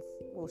experience,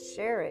 will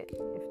share it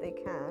if they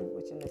can,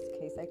 which in this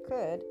case I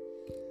could.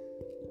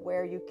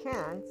 Where you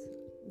can't,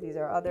 these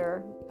are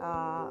other,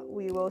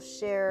 we will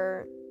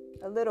share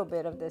a little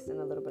bit of this and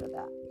a little bit of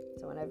that.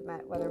 So when I've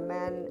met, whether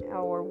men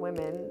or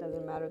women,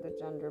 doesn't matter the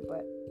gender,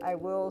 but I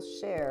will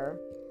share,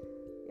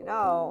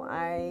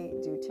 I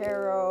do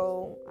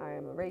tarot, I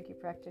am a Reiki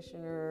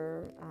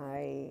practitioner,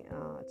 I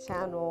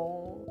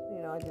channel,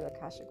 I do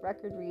Akashic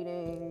record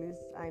readings,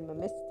 I'm a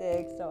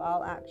mystic, so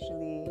I'll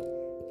actually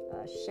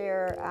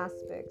share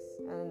aspects.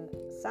 And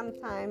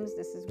sometimes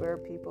this is where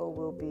people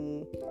will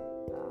be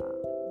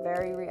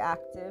very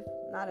reactive,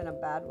 not in a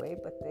bad way,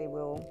 but they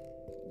will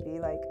be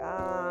like,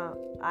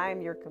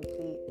 I'm your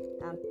complete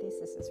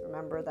antithesis.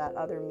 Remember that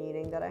other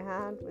meeting that I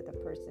had with a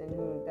person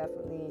who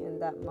definitely in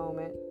that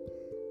moment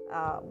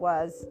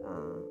was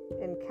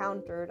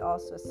encountered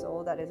also a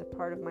soul that is a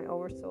part of my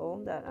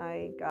oversoul that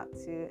I got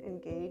to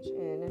engage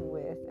in and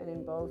with. And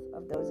in both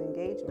of those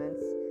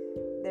engagements,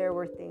 there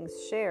were things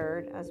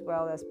shared as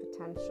well as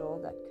potential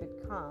that could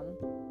come.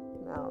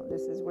 Now,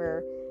 this is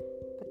where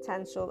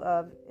potential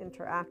of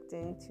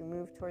interacting to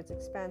move towards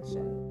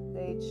expansion.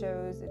 They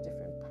chose a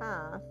different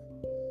path,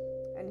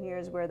 and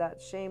here's where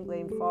that shame,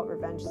 blame, fault,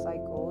 revenge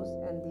cycles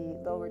and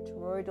the lower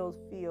toroidal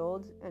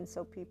field, and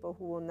so people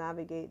who will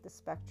navigate the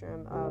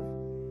spectrum of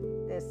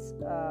this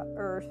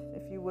earth,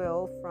 if you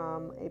will,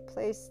 from a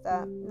place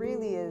that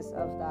really is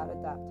of that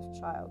adaptive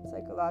child.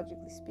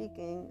 Psychologically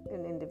speaking,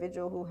 an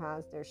individual who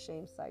has their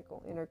shame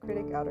cycle, inner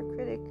critic, outer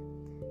critic,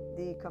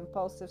 the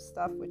compulsive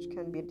stuff, which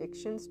can be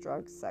addictions,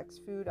 drugs, sex,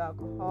 food,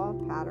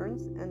 alcohol,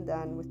 patterns, and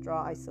then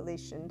withdrawal,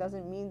 isolation.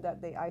 Doesn't mean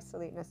that they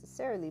isolate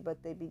necessarily,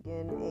 but they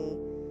begin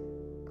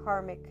a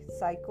karmic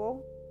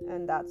cycle,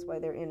 and that's why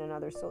they're in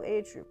another soul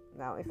age group.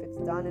 Now, if it's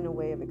done in a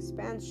way of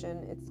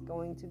expansion, it's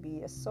going to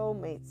be a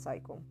soulmate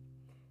cycle,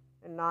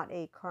 and not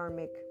a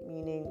karmic,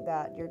 meaning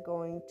that you're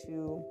going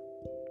to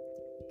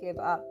give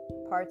up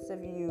parts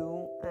of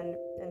you.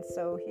 And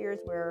so here's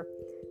where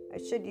I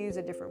should use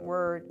a different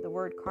word. The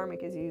word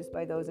karmic is used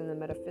by those in the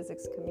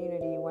metaphysics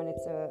community when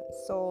it's a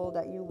soul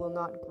that you will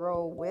not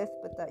grow with,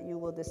 but that you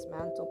will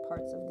dismantle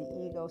parts of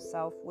the ego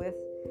self with.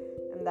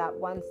 And that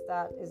once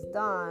that is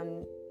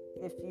done,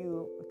 if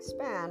you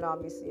expand,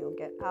 obviously you'll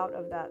get out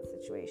of that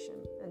situation.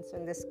 And so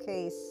in this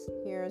case,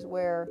 here's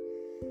where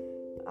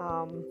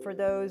for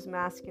those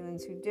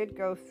masculines who did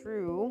go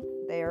through,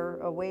 they're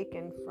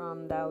awakened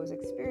from those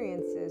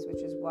experiences,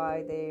 which is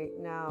why they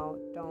now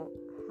don't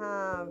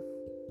have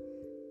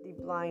the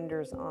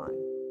blinders on.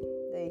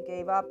 They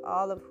gave up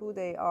all of who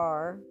they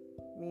are,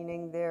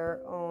 meaning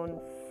their own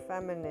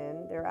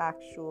feminine, their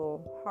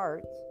actual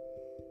heart,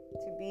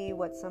 to be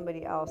what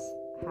somebody else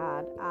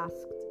had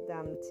asked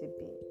them to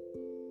be.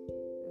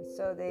 And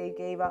so they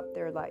gave up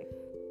their life,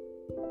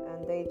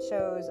 and they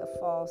chose a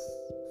false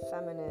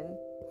feminine,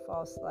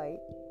 false light.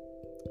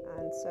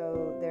 And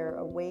so they're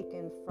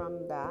awakened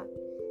from that.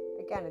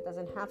 Again, it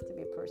doesn't have to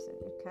be a person.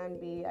 It can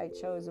be, I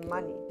chose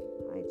money,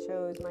 I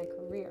chose my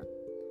career,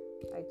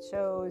 I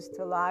chose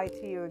to lie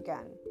to you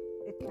again.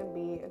 It can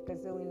be a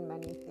gazillion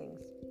many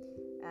things.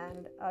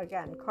 And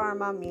again,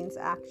 karma means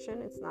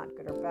action. It's not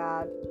good or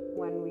bad.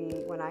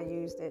 When I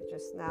used it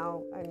just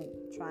now, I'm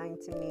trying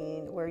to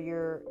mean where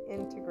you're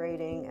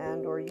integrating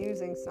and or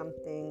using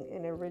something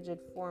in a rigid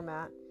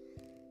format,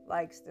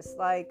 likes,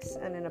 dislikes,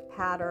 and in a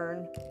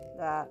pattern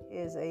that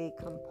is a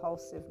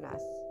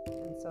compulsiveness.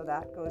 And so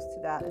that goes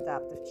to that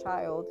adaptive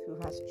child who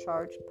has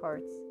charged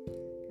parts,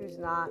 who's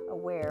not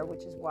aware,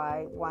 which is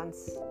why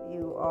once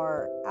you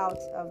are out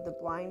of the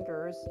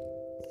blinders,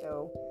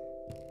 so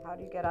how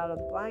do you get out of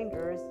the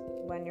blinders?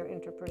 When your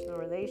interpersonal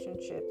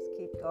relationships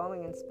keep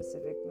going in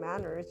specific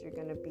manners, you're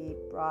going to be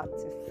brought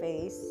to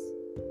face,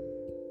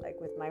 like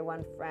with my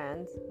one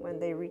friend, when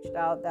they reached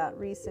out that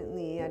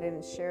recently, I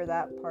didn't share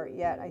that part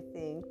yet, I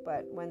think,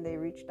 but when they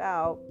reached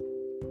out,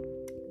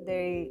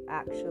 they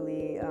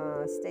actually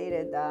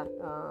stated that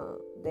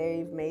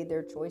they've made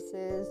their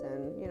choices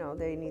and,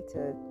 they need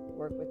to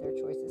work with their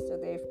choices. So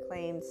they've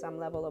claimed some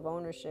level of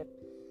ownership.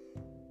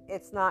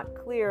 It's not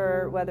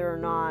clear whether or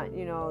not,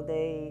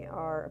 they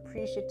are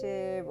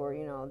appreciative or,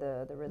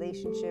 the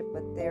relationship,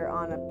 but they're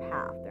on a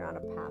path. They're on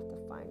a path to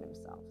find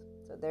themselves.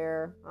 So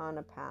they're on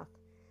a path,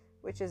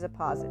 which is a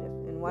positive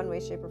in one way,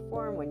 shape, or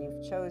form when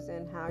you've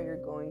chosen how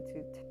you're going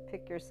to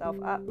pick yourself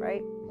up,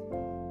 right?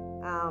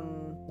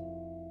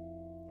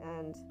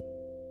 And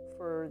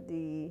for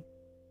the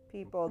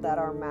people that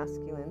are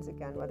masculines,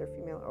 again, whether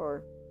female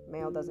or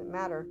male, doesn't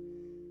matter,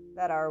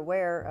 that are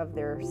aware of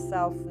their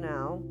self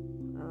now,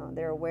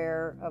 they're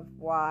aware of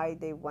why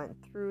they went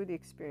through the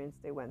experience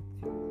they went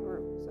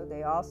through. So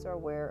they also are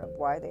aware of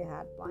why they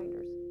had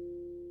blinders.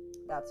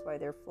 That's why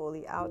they're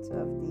fully out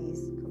of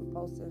these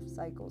compulsive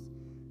cycles.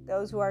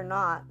 Those who are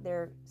not,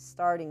 they're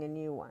starting a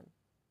new one.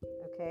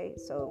 Okay,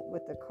 so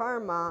with the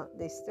karma,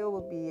 they still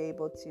will be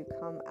able to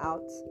come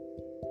out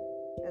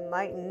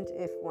enlightened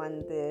if when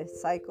the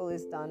cycle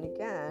is done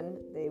again,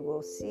 they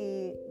will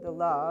see the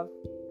love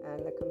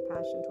and the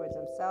compassion towards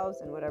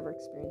themselves and whatever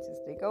experiences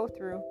they go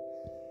through.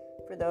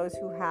 For those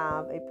who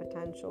have a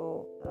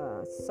potential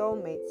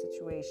soulmate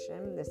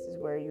situation, this is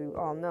where you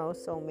all know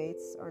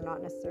soulmates are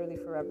not necessarily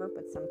forever,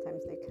 but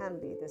sometimes they can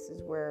be. This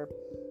is where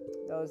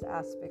those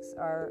aspects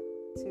are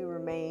to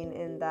remain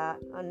in that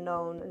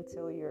unknown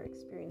until you're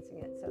experiencing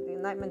it. So the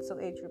Enlightenment Soul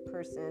Age group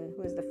person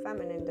who is the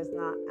feminine does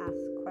not ask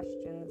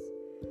questions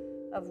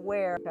of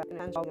where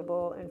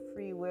potential and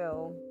free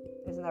will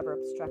is never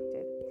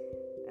obstructed.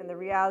 And the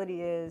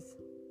reality is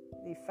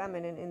the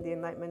feminine in the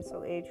Enlightenment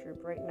Soul Age group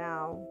right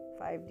now,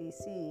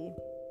 5DC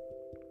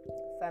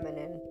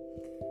feminine,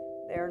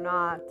 they're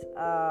not,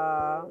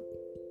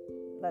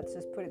 let's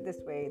just put it this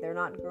way, they're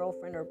not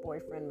girlfriend or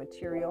boyfriend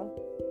material.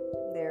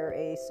 They're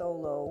a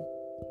solo,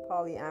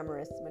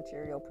 polyamorous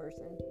material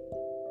person.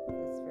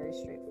 It's very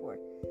straightforward.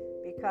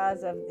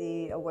 Because of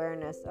the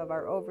awareness of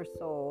our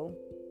oversoul,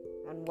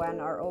 and when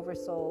our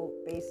oversoul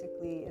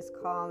basically is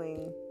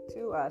calling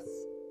to us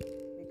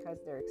because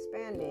they're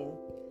expanding,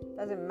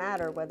 doesn't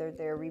matter whether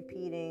they're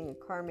repeating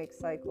a karmic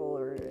cycle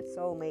or a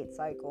soulmate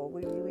cycle.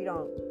 We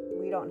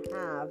don't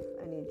have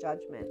any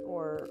judgment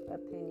or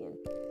opinion.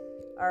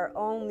 Our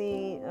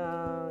only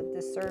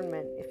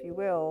discernment, if you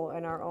will,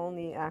 and our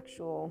only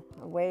actual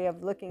way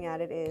of looking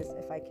at it is,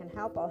 if I can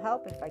help, I'll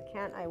help. If I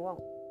can't, I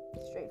won't.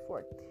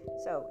 Straightforward.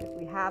 So if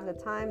we have the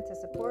time to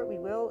support, we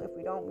will. If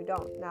we don't, we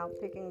don't. Now,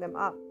 picking them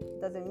up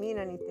doesn't mean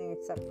anything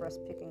except for us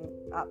picking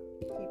up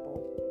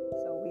people.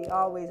 So we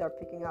always are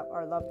picking up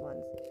our loved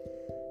ones,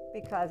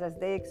 because as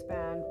they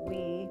expand,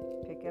 we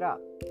pick it up.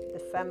 The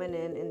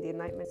feminine in the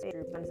Enlightenment group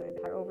is the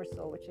entire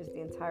oversoul, which is the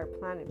entire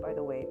planet, by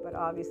the way. But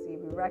obviously,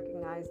 we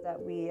recognize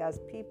that we as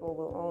people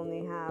will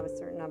only have a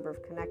certain number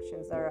of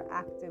connections that are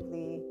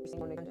actively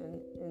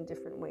in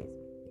different ways.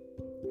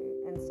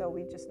 And so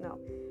we just know.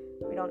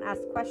 We don't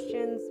ask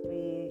questions.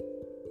 We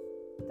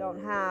don't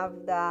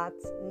have that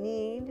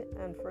need.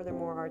 And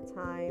furthermore, our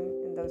time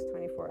in those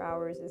 24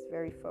 hours is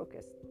very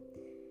focused.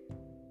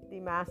 The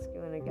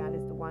masculine, again,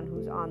 is the one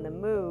who's on the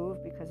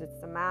move, because it's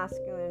the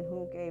masculine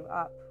who gave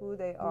up who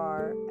they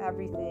are,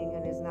 everything,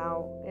 and is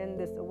now in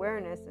this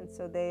awareness. And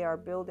so they are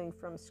building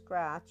from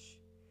scratch,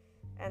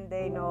 and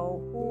they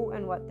know who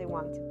and what they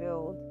want to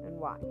build and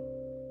why.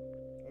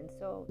 And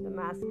so the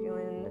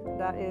masculine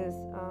that is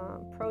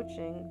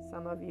approaching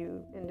some of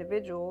you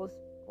individuals,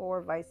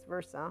 or vice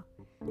versa,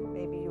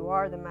 maybe you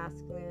are the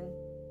masculine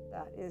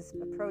that is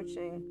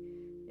approaching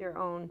your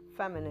own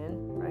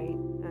feminine, right?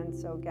 And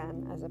so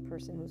again, as a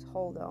person who's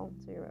holdo,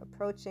 so you're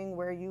approaching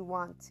where you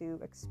want to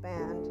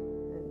expand,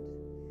 and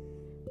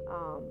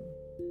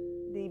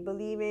the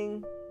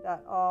believing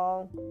that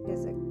all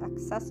is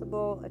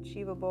accessible,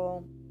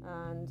 achievable,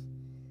 and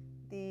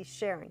the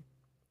sharing.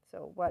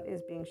 So what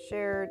is being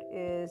shared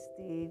is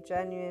the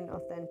genuine,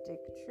 authentic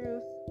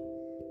truth.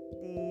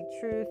 The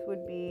truth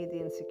would be the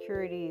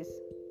insecurities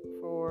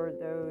for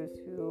those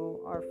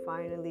who are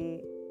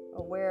finally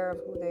aware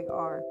of who they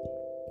are.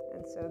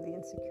 And so the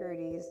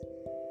insecurities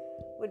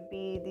would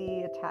be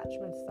the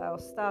attachment style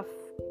stuff,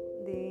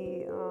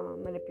 the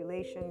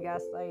manipulation,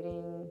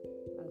 gaslighting,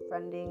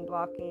 unfriending,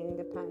 blocking,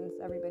 depends.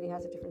 Everybody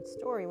has a different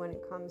story when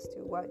it comes to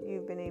what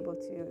you've been able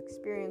to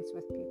experience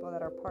with people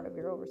that are part of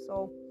your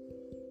oversoul.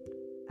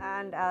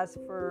 And as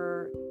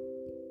for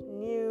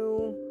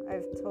new,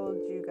 I've told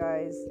you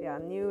guys,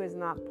 new is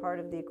not part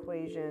of the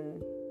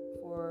equation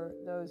for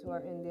those who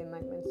are in the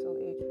Enlightenment Soul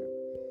Age group.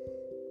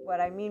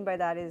 What I mean by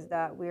that is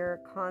that we're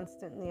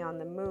constantly on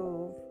the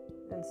move,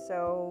 and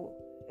so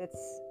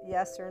it's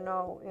yes or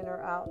no, in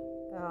or out.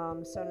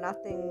 So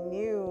nothing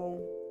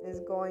new is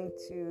going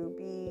to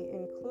be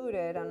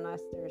included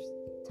unless there's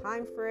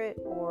time for it,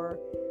 or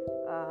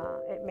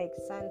it makes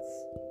sense,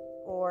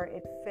 or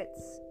it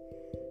fits.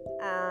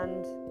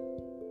 And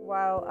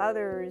while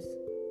others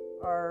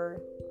are,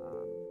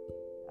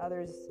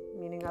 others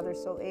meaning other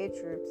soul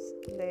age groups,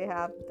 they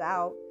have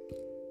doubt,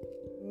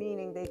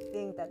 meaning they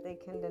think that they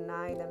can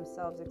deny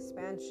themselves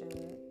expansion,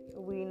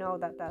 we know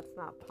that that's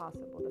not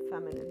possible. The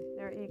feminine,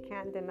 you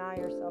can't deny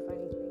yourself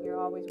anything. You're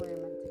always where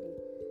you're meant to be.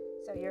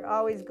 So you're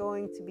always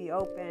going to be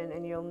open,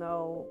 and you'll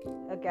know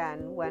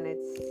again when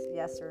it's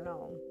yes or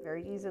no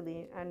very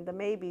easily. And the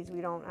maybes,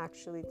 we don't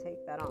actually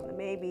take that on. The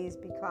maybes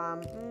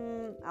become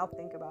I'll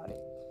think about it,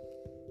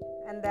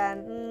 and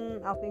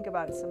then I'll think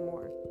about it some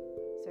more.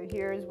 So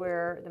here's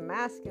where the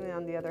masculine,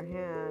 on the other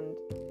hand,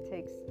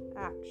 takes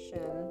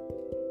action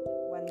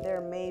when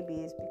they're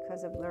maybes,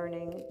 because of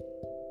learning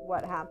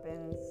what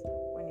happens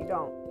when you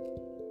don't.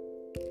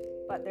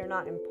 But they're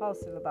not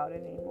impulsive about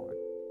it anymore.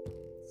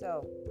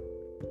 So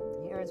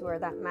here's where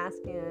that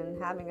masculine,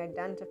 having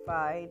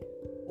identified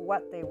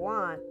what they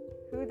want,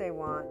 who they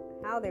want,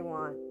 how they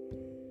want,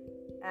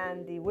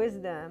 and the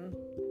wisdom,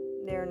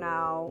 they're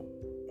now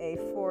a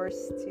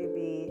force to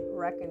be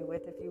reckoned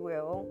with, if you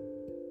will.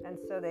 And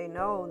so they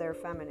know they're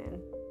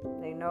feminine.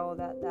 They know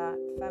that that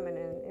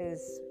feminine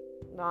is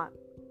not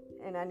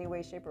in any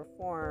way, shape, or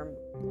form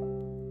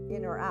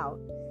in or out.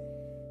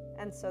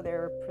 And so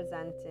they're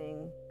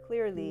presenting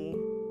clearly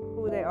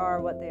who they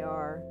are, what they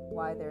are,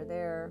 why they're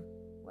there,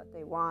 what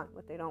they want,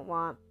 what they don't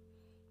want.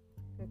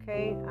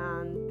 Okay,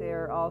 and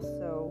they're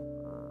also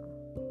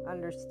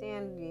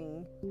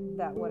understanding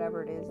that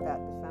whatever it is that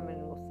the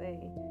feminine will say,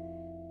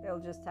 they'll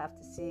just have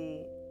to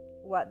see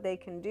what they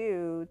can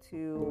do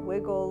to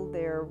wiggle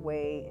their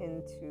way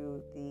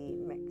into the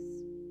mix.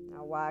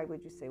 Now, why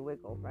would you say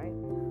wiggle, right?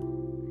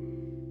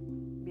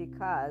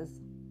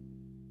 Because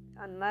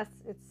unless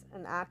it's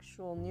an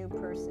actual new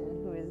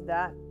person who is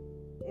that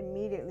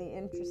immediately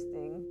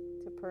interesting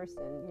to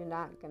person, you're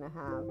not going to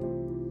have,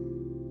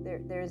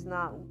 there's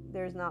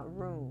not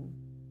room.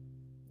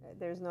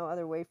 There's no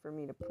other way for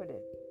me to put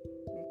it,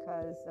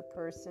 because the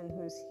person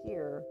who's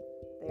here,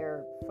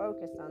 they're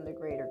focused on the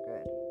greater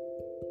good.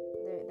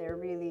 They're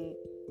really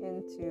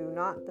into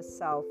not the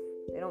self.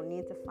 They don't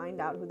need to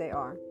find out who they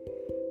are.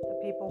 The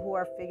people who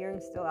are figuring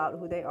still out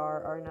who they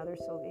are another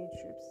soul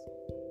age groups.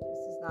 This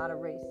is not a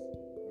race.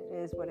 It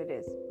is what it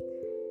is.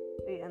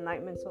 The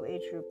Enlightenment Soul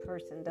Age group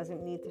person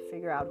doesn't need to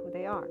figure out who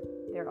they are.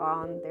 They're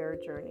on their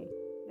journey.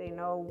 They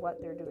know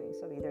what they're doing.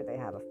 So either they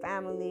have a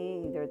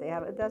family,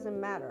 it doesn't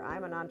matter.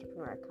 I'm an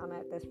entrepreneur. I come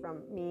at this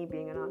from me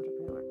being an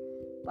entrepreneur.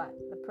 But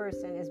the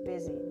person is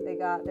busy. They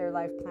got their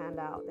life planned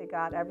out. They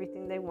got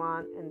everything they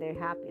want, and they're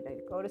happy.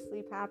 They go to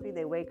sleep happy.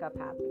 They wake up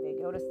happy. They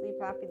go to sleep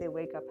happy. They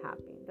wake up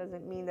happy. It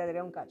doesn't mean that they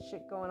don't got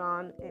shit going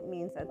on. It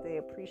means that they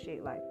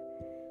appreciate life.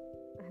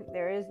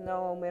 There is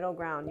no middle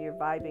ground. You're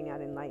vibing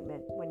at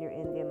enlightenment when you're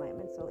in the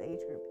Enlightenment Soul Age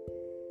group.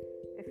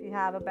 If you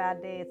have a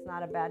bad day, it's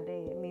not a bad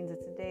day. It means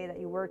it's a day that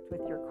you worked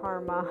with your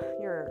karma,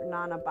 your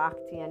Nana,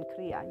 Bhakti, and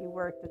Kriya. You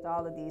worked with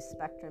all of these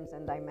spectrums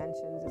and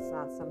dimensions. It's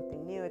not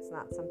something new. It's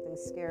not something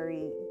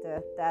scary.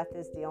 Death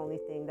is the only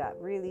thing that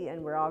really,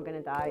 and we're all going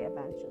to die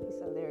eventually.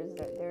 So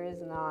there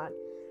is not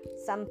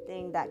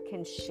something that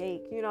can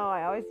shake. You know,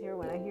 I always hear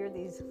when I hear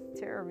these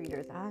tarot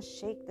readers,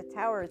 shake the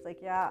tower. It's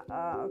like,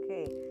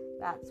 okay.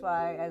 That's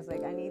why I was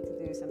like, I need to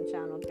do some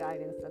channeled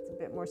guidance that's a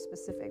bit more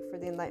specific for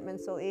the Enlightenment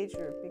Soul Age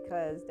group,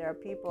 because there are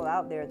people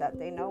out there that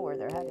they know where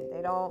they're headed.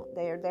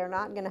 They're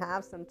not going to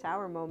have some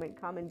tower moment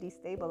come and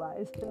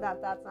destabilize.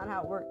 That's not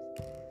how it works.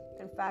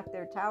 In fact,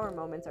 their tower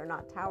moments are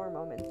not tower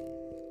moments,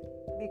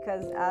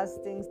 because as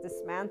things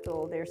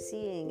dismantle, they're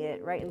seeing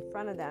it right in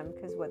front of them,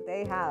 because what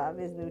they have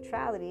is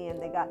neutrality,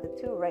 and they got the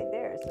two right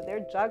there. So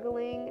they're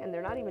juggling, and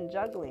they're not even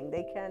juggling.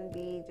 They can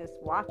be just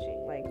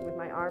watching, like with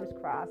my arms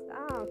crossed.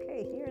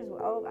 Okay,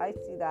 I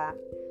see that.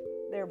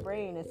 Their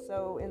brain is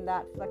so in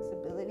that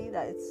flexibility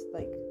that it's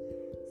like,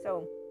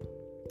 so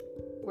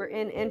we're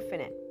in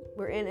infinite.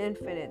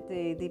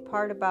 The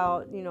part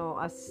about,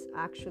 us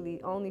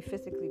actually only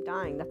physically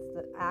dying, that's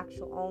the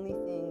actual only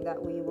thing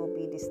that we will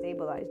be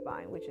destabilized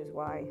by, which is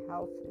why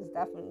health is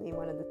definitely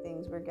one of the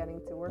things we're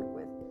getting to work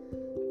with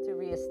to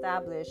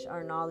reestablish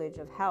our knowledge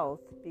of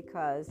health,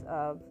 because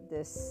of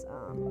this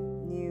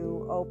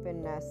new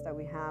openness that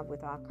we have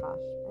with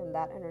Akash and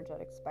that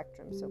energetic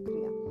spectrum, so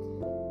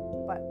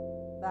Kriya. But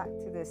back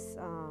to this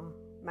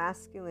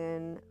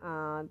masculine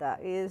that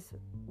is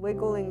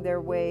wiggling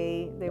their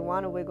way. They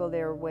want to wiggle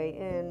their way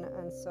in,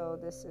 and so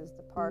this is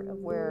the part of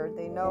where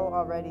they know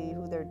already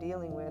who they're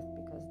dealing with,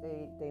 because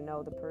they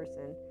know the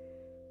person,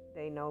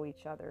 they know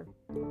each other.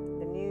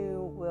 The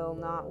new will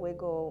not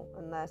wiggle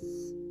unless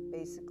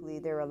basically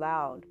they're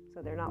allowed.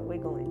 So they're not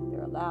wiggling,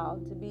 they're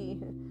allowed to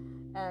be.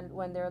 And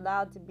when they're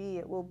allowed to be,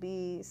 it will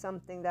be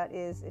something that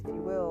is, if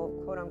you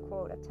will, quote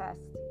unquote, a test.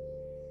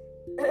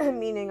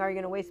 Meaning, are you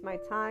going to waste my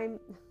time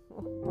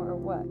or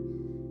what?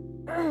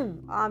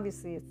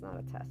 Obviously, it's not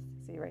a test.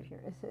 See right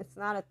here, it's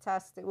not a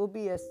test. It will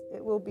be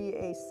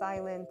a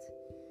silent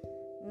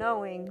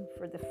knowing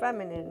for the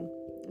feminine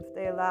if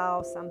they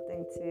allow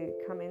something to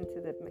come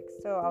into the mix.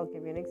 So I'll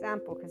give you an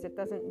example, because it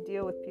doesn't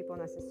deal with people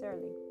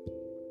necessarily.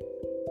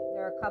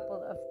 There are a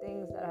couple of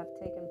things that have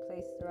taken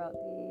place throughout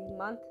the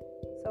month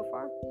so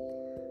far,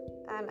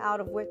 and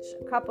out of which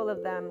a couple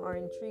of them are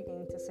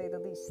intriguing, to say the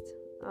least.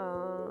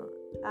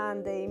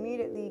 And they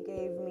immediately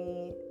gave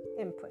me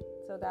input.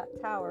 So that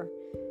tower,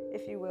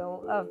 if you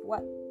will, of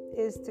what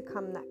is to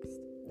come next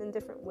in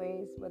different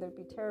ways, whether it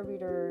be tarot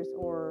readers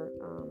or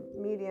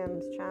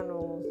mediums,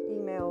 channels,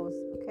 emails,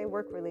 okay,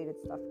 work-related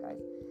stuff,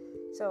 guys.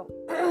 So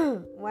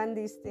when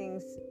these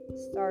things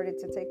started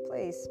to take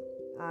place,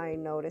 I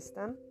noticed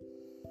them.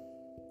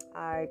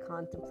 I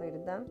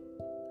contemplated them.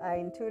 I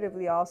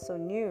intuitively also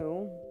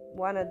knew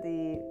one of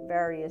the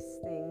various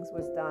things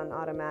was done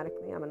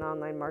automatically. I'm an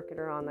online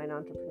marketer, online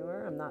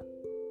entrepreneur. I'm not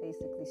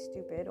basically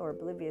stupid or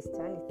oblivious to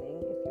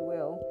anything, if you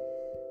will.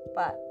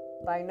 But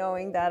by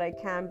knowing that I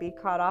can be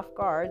caught off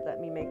guard, let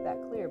me make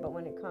that clear. But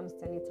when it comes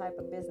to any type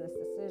of business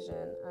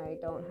decision, I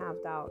don't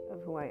have doubt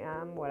of who I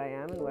am, and what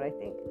I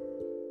think.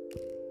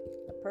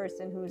 The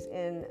person who's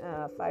in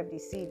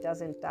 5DC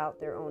doesn't doubt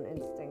their own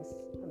instincts.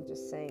 I'm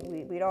just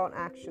saying, we don't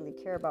actually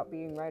care about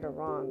being right or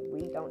wrong.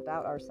 We don't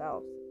doubt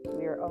ourselves.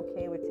 We are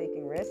okay with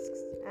taking risks,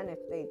 and if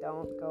they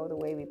don't go the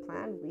way we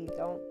planned, we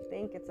don't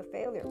think it's a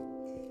failure,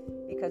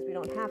 because we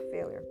don't have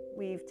failure.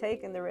 We've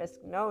taken the risk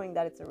knowing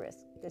that it's a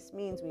risk. This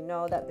means we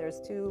know that there's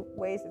two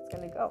ways it's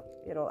going to go.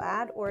 It'll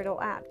add or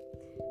it'll add.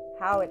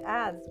 How it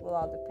adds will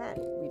all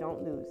depend. We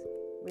don't lose.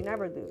 We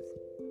never lose.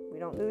 We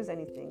don't lose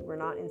anything. We're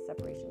not in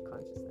separation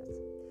consciousness.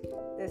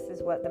 This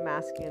is what the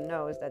masculine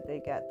knows that they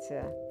get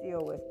to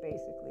deal with,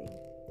 basically,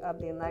 of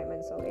the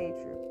Enlightenment Soul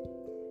Age group.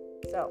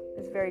 So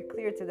it's very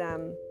clear to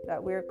them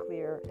that we're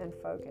clear and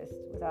focused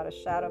without a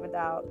shadow of a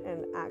doubt.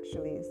 And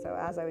actually, so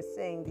as I was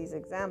saying, these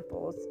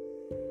examples,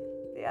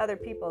 the other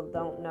people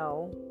don't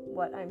know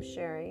what I'm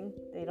sharing.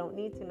 They don't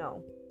need to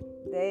know.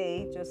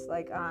 They, just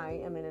like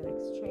I, am in an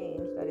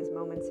exchange that is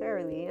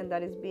momentarily and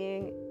that is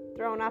being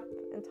thrown up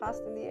and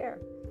tossed in the air.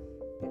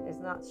 It is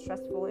not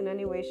stressful in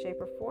any way,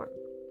 shape, or form,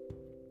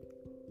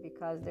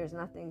 because there's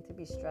nothing to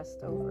be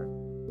stressed over.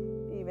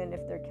 Even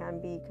if there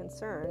can be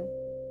concern,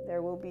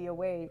 there will be a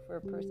way for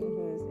a person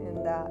who's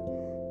in that,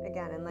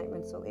 again,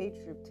 Enlightenment Soul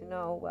Age group to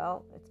know,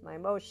 well, it's my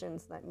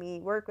emotions. Let me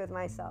work with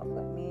myself.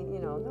 Let me,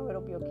 no,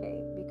 it'll be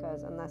okay.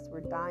 Because unless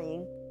we're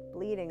dying,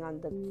 bleeding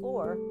on the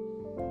floor,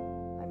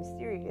 I'm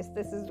serious.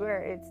 This is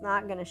where it's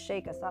not going to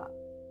shake us up.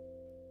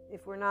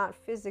 If we're not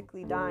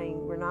physically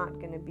dying, we're not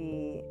going to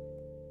be,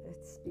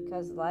 it's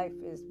because life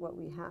is what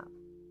we have.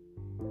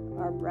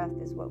 Our breath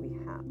is what we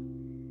have.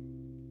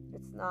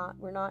 It's not,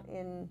 we're not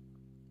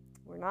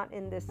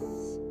in this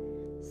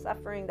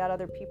suffering that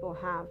other people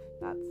have.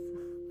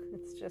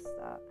 It's just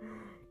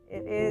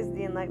it is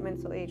the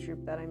Enlightenment Soul Age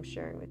group that I'm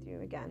sharing with you.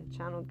 Again,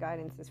 channeled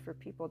guidance is for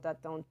people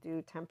that don't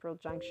do temporal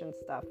junction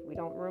stuff. We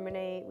don't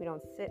ruminate, we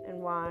don't sit and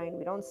whine,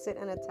 we don't sit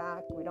and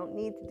attack, we don't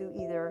need to do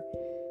either.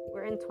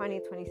 We're in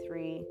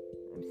 2023.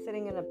 I'm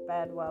sitting in a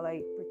bed while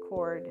I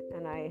record,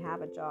 and I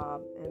have a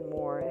job and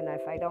more, and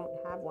if I don't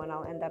have one,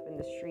 I'll end up in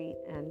the street,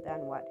 and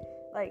then what?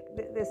 Like,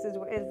 this is,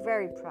 it's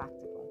very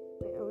practical.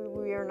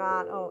 We are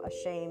not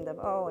ashamed of,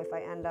 if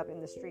I end up in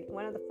the street.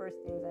 One of the first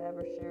things I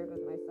ever shared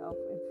with myself,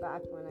 in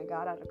fact, when I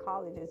got out of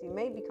college, is you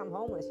may become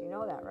homeless. You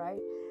know that, right?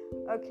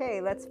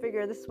 Okay, let's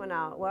figure this one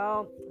out.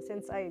 Well,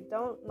 since I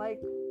don't like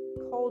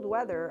cold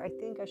weather, I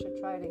think I should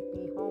try to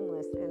be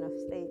homeless in a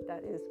state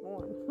that is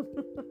warm.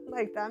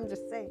 Like, I'm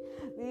just saying,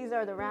 these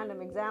are the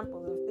random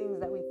examples of things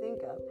that we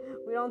think of.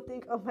 We don't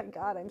think, oh my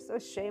God, I'm so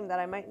ashamed that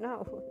I might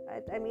know.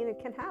 I mean, it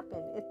can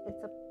happen.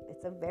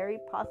 It's a very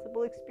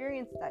possible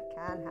experience that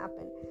can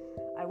happen.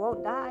 I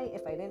won't die.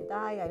 If I didn't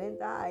die, I didn't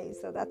die.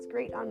 So that's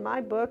great on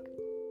my book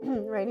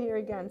right here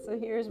again. So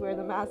here's where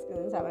the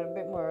masculines have a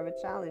bit more of a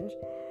challenge,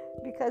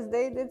 because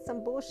they did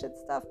some bullshit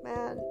stuff,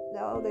 man.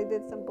 No, they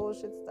did some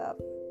bullshit stuff.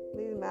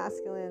 These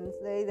masculines,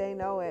 they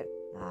know it.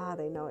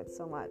 They know it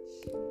so much.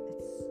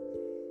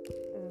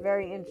 It's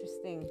very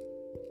interesting.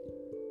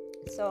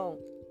 So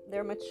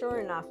they're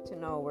mature enough to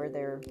know where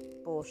their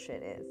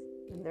bullshit is.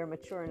 And they're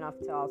mature enough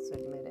to also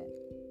admit it.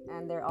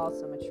 And they're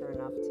also mature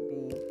enough to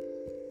be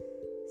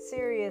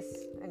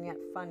serious and yet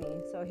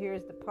funny. So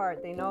here's the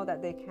part. They know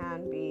that they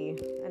can be,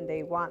 and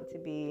they want to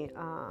be,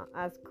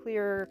 as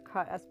clear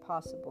cut as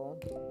possible.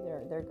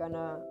 They're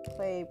gonna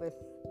play with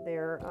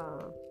their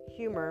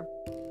humor,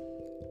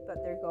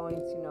 but they're going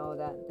to know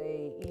that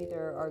they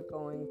either are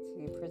going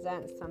to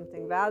present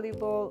something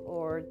valuable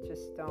or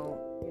just don't,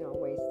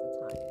 waste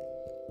the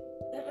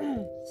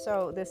time.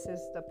 So this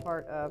is the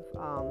part of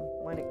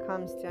when it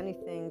comes to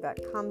anything that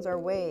comes our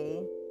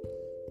way,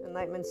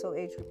 Enlightenment Soul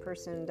Age group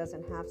person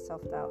doesn't have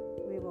self-doubt.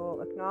 We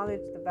will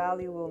acknowledge the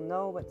value. We'll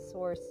know what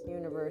source,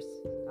 universe,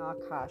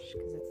 Akash,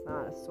 because it's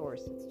not a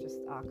source, it's just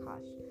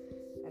Akash.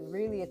 And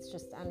really, it's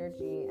just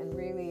energy. And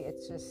really,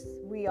 it's just,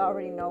 we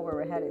already know where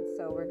we're headed.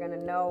 So we're going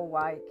to know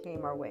why it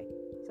came our way.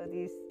 So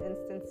these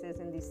instances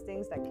and these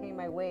things that came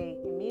my way,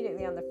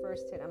 immediately on the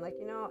first hit, I'm like,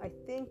 I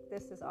think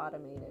this is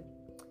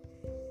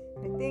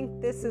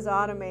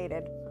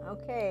automated.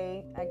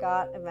 Okay, I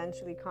got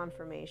eventually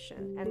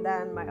confirmation. And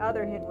then my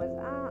other hint was,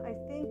 I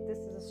think this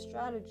is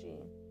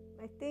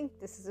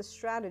a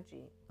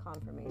strategy,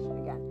 confirmation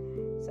again.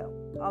 So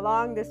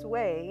along this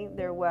way,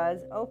 there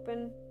was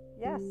open,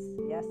 yes,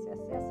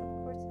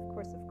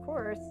 of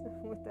course,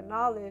 with the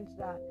knowledge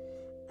that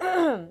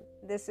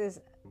this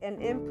is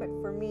an input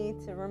for me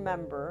to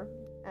remember,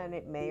 and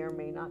it may or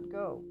may not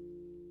go.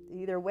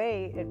 Either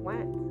way, it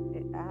went,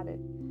 it added.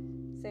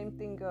 Same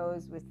thing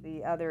goes with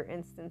the other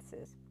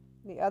instances.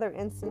 The other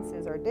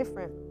instances are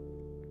different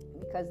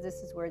because this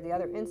is where the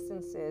other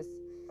instances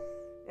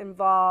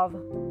involve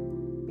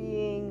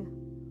being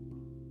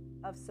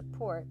of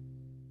support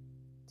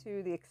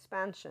to the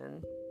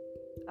expansion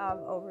of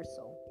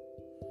Oversoul.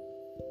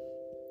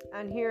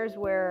 And here's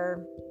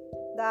where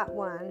that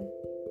one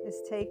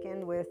is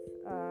taken with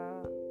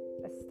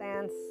a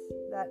stance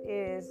that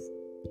is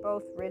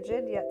both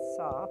rigid yet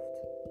soft,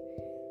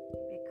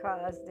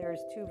 because there's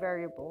two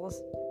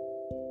variables,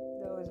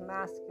 those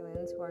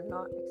masculines who are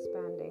not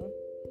expanding,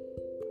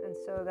 and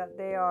so that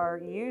they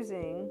are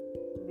using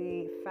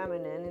the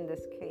feminine in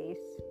this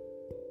case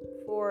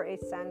for a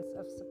sense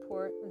of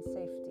support and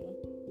safety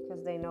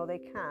because they know they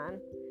can.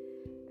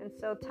 And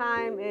so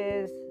time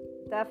is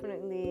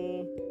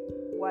definitely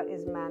what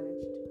is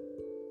managed.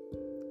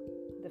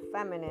 The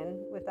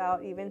feminine,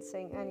 without even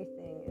saying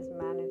anything, is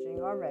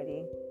managing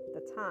already the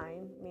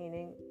time,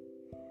 meaning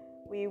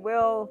we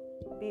will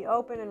be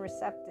open and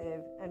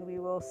receptive, and we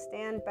will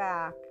stand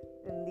back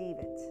and leave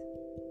it.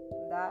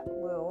 That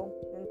will,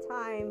 in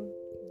time,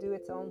 do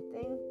its own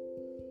thing,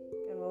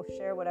 and we'll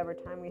share whatever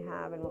time we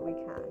have and what we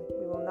can.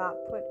 We will not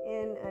put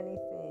in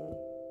anything.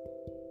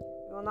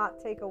 We will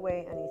not take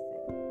away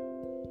anything.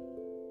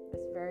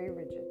 It's very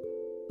rigid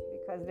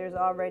because there's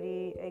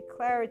already a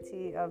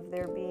clarity of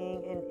there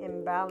being an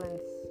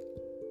imbalance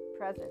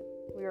present.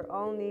 We are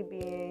only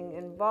being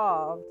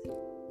involved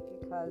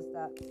because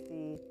that's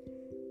the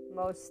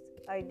most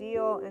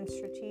ideal and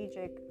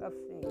strategic of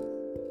things.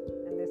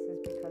 And this is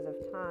because of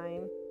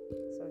time.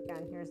 So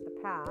again, here's the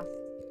past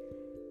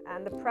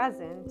and the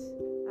present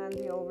and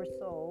the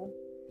oversoul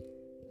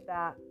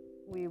that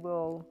we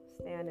will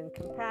stand in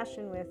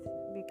compassion with,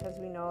 because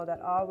we know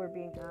that all we're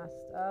being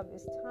asked of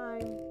is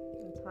time.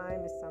 And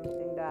time is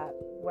something that,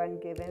 when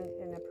given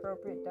in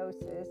appropriate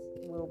doses,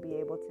 we'll be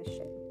able to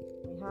share.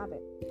 We have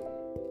it.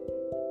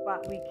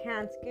 But we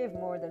can't give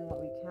more than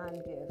what we can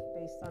give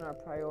based on our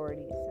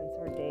priorities, since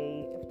our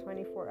day of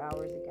 24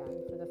 hours,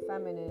 again, for the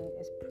feminine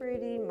is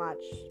pretty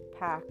much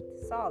packed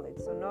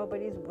solid. So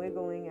nobody's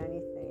wiggling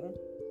anything.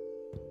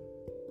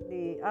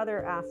 The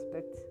other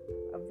aspect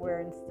of where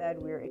instead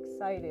we're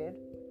excited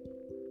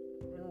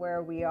and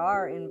where we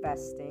are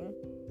investing,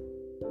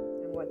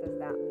 and what does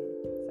that mean?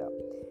 So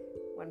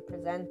when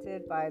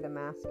presented by the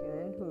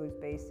masculine, who is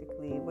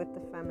basically with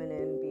the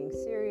feminine being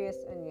serious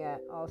and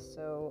yet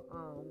also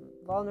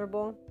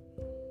vulnerable.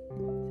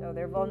 So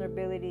their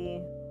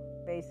vulnerability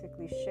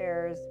basically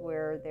shares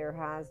where there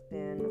has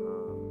been,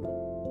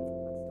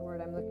 what's the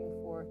word I'm looking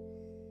for?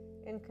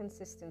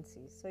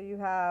 Inconsistency. So you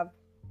have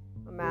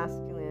a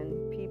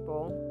masculine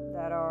people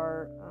that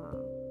are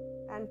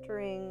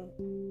entering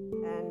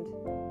and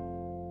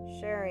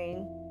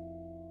sharing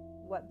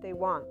what they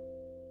want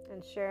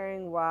and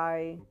sharing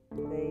why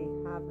they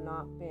have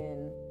not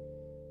been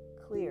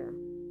clear.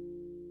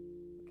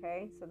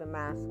 Okay, so the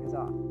mask is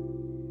off.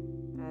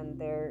 And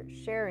they're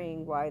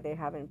sharing why they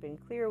haven't been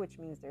clear, which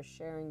means they're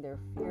sharing their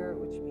fear,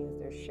 which means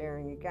they're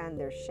sharing, again,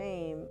 their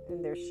shame,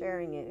 and they're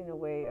sharing it in a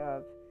way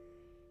of,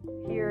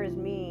 here is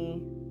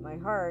me, my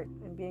heart,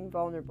 and being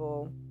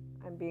vulnerable,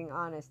 and being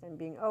honest, and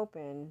being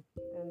open,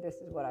 and this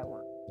is what I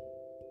want.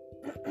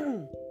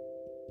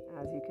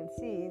 As you can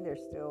see, they're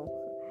still,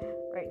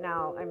 right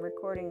now, I'm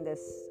recording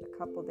this a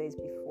couple days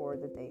before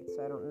the date,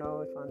 so I don't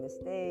know if on this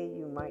day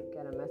you might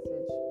get a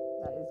message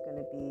that is going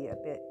to be a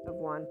bit of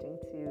wanting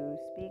to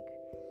speak.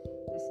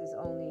 This is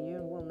only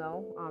you will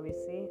know,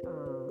 obviously.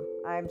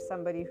 I'm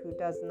somebody who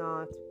does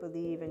not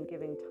believe in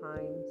giving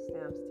time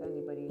stamps to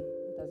anybody.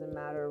 It doesn't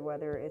matter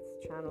whether it's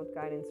channeled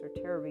guidance or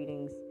tarot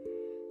readings.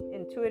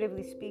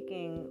 Intuitively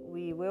speaking,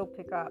 we will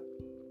pick up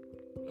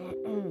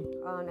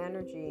on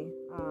energy,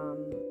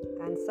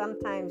 and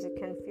sometimes it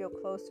can feel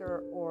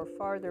closer or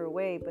farther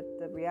away, but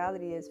the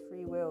reality is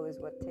free will is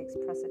what takes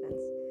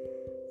precedence.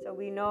 So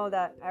we know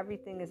that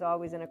everything is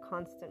always in a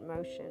constant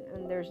motion,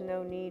 and there's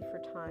no need for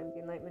time.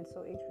 The Enlightenment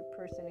Soul Age Group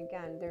person,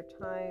 again, their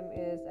time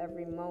is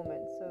every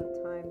moment, so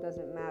time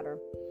doesn't matter.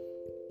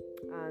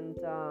 And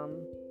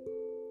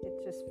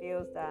it just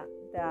feels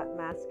that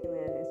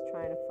masculine is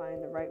trying to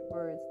find the right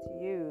words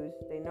to use.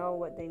 They know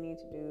what they need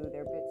to do.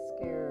 They're a bit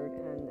scared,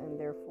 and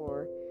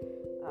therefore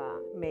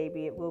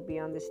maybe it will be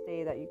on this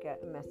day that you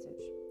get a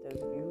message. Those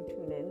of you who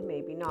tune in,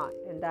 maybe not.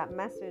 And that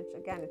message,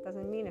 again, it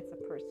doesn't mean it's a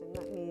person.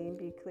 Let me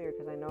be clear,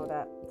 because I know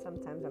that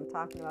sometimes I'm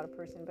talking about a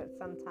person, but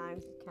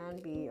sometimes it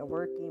can be a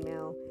work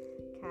email,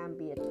 can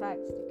be a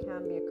text, it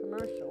can be a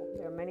commercial.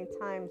 There are many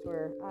times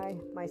where I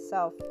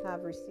myself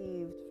have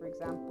received, for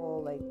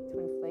example, like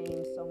twin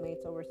flames,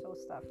 soulmates, oversoul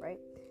stuff, right?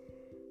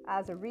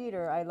 As a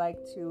reader, I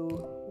like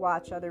to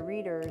watch other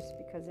readers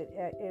because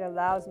it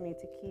allows me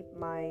to keep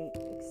my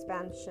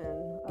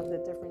expansion of the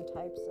different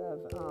types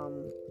of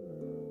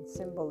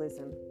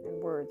symbolism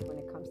and words when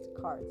it comes to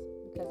cards,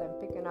 because I'm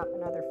picking up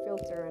another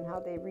filter and how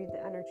they read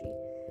the energy.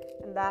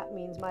 And that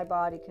means my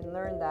body can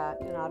learn that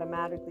and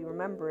automatically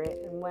remember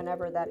it. And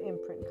whenever that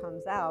imprint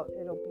comes out,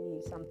 it'll be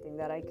something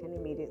that I can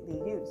immediately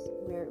use.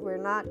 We're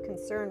not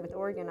concerned with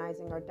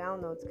organizing our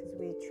downloads because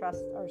we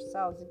trust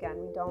ourselves. Again,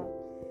 we don't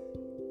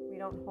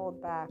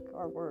hold back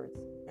our words.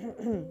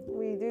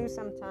 We do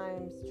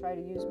sometimes try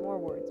to use more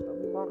words, but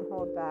we won't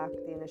hold back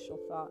the initial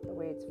thought, the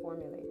way it's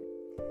formulated.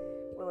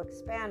 We'll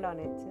expand on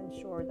it to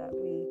ensure that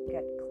we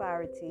get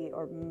clarity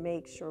or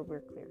make sure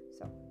we're clear.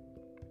 So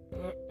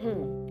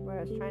what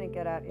I was trying to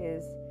get at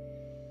is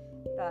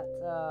that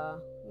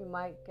you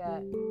might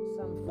get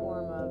some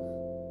form of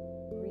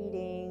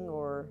reading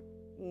or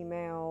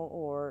email,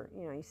 or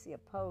you see a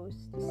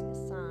post, you see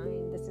a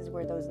sign. This is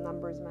where those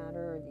numbers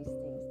matter, or these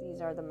things.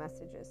 These are the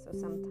messages. So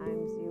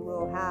sometimes you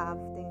will have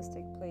things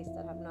take place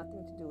that have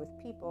nothing to do with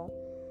people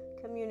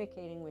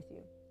communicating with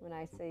you. When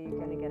I say you're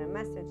going to get a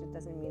message, it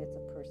doesn't mean it's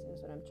a person,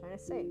 is what I'm trying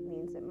to say. It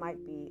means it might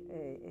be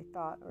a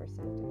thought or a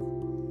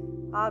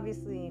sentence.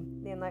 Obviously,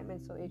 the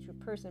Enlightenment Soul Age group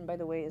person, by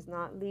the way, is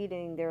not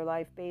leading their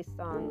life based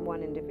on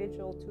one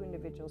individual, two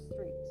individuals,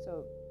 three.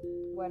 So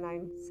when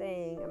I'm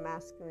saying a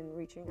masculine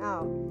reaching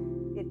out,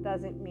 it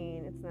doesn't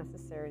mean it's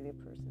necessarily a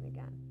person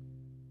again.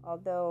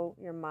 Although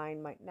your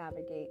mind might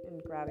navigate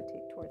and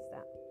gravitate towards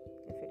that.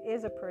 If it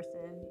is a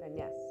person, then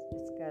yes,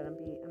 it's going to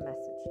be a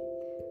message.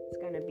 It's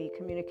going to be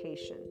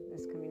communication.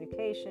 This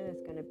communication is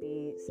going to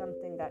be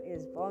something that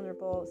is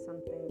vulnerable,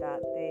 something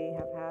that they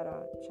have had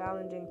a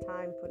challenging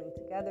time putting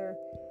together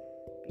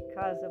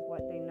because of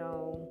what they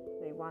know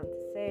they want to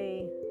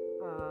say.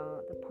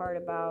 The part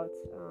about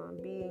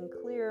being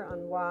clear on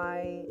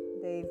why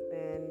they've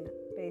been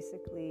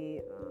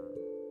basically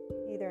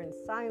either in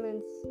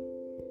silence,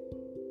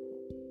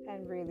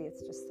 and really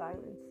it's just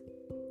silence,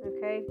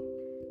 okay?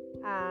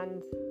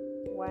 And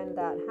when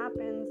that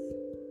happens,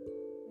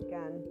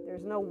 again,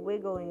 there's no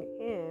wiggling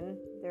in,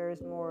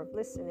 there's more of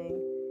listening.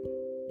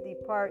 The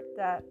part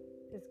that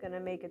is going to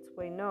make its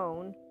way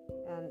known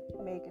and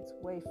make its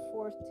way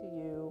forth to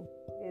you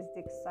is the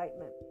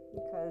excitement,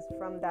 because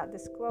from that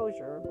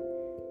disclosure,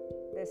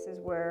 this is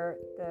where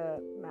the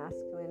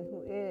masculine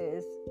who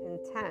is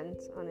intent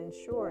on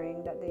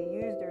ensuring that they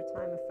use their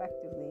time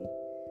effectively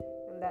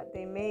and that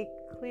they make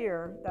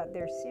clear that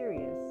they're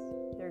serious,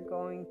 they're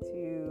going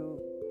to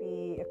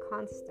be a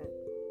constant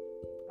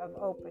of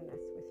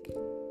openness with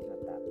you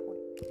at that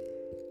point.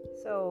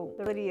 So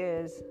the reality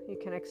is, you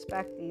can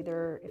expect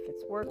either if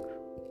it's work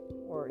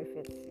or if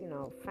it's,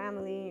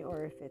 family,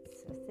 or if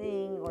it's a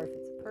thing, or if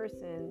it's a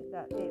person,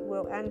 that it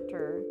will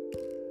enter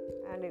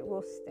and it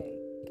will stay.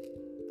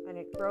 And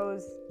it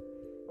grows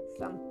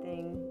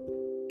something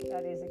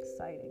that is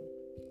exciting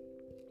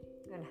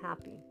and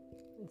happy.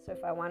 And so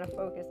if I want to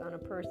focus on a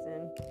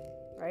person,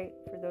 right,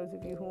 for those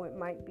of you who it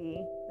might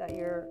be that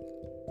you're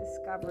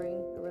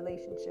discovering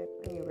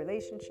a new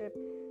relationship,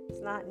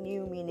 it's not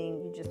new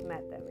meaning you just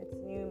met them. It's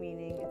new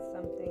meaning it's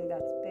something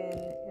that's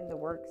been in the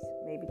works,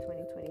 maybe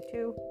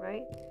 2022,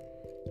 right?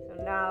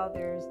 So now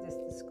there's this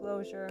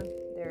disclosure,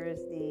 there's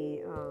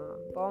the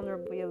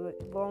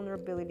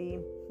vulnerability,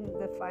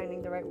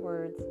 finding the right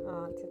words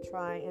to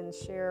try and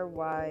share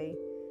why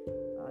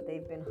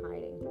they've been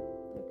hiding,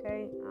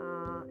 okay?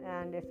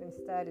 And if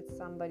instead it's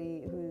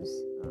somebody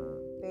who's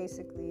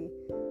basically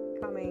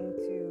coming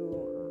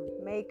to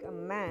make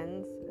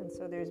amends, and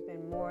so there's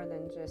been more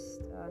than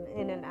just an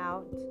in and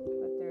out,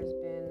 but there's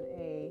been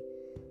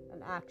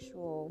an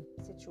actual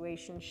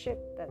situationship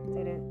that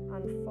didn't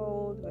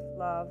unfold with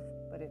love,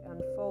 but it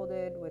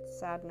unfolded with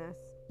sadness.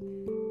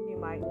 You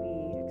might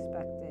be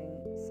expecting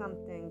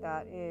something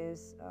that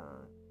is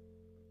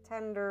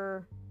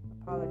tender,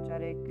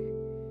 apologetic,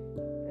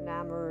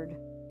 enamored,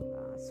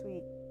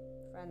 sweet,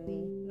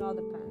 friendly. It all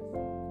depends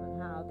on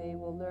how they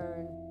will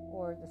learn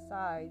or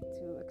decide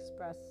to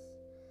express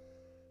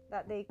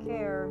that they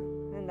care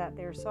and that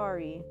they're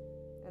sorry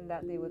and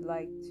that they would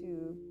like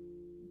to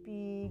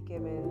be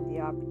given the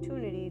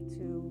opportunity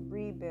to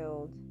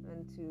rebuild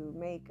and to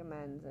make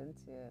amends and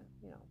to,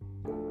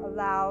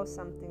 allow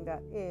something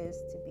that is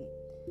to be,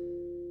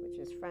 which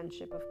is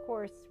friendship, of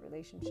course.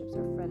 Relationships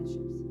are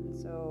friendships. And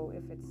so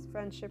if it's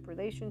friendship,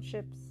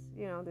 relationships,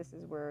 this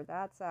is where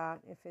that's at.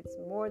 If it's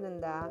more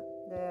than that,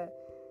 the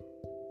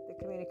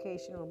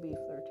communication will be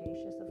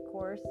flirtatious, of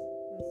course.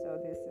 And so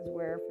this is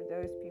where, for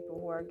those people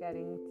who are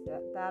getting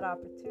that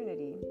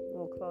opportunity,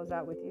 we'll close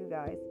out with you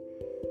guys.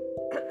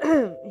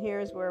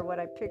 Here's where what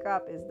I pick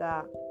up is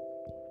that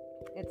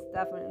it's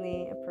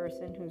definitely a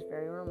person who's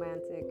very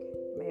romantic,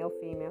 male,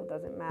 female,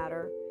 doesn't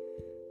matter.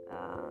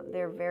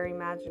 They're very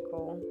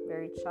magical,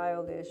 very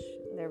childish.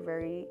 They're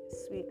very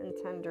sweet and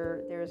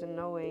tender. There's a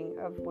knowing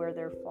of where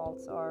their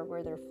faults are,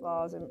 where their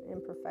flaws and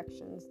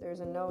imperfections.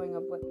 There's a knowing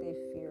of what they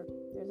fear.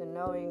 There's a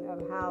knowing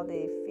of how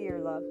they fear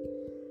love.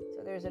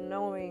 So there's a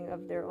knowing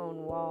of their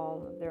own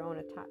wall, of their own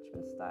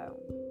attachment style,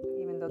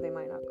 even though they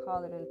might not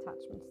call it an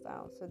attachment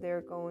style. So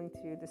they're going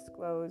to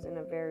disclose in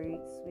a very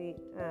sweet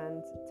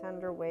and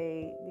tender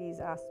way these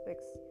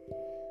aspects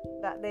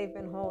that they've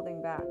been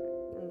holding back.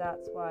 And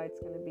that's why it's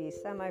going to be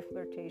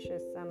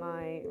semi-flirtatious,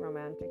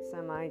 semi-romantic,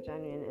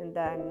 semi-genuine. And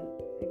then,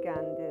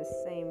 again, this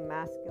same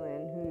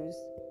masculine who's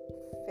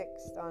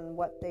fixed on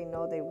what they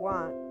know they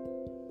want.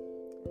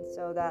 And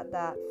so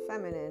that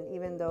feminine,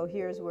 even though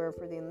here's where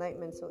for the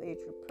Enlightenment Soul Age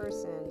group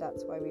person,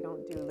 that's why we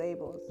don't do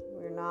labels.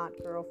 We're not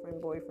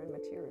girlfriend, boyfriend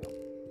material.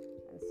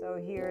 And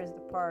so here's the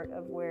part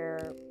of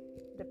where,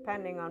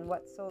 depending on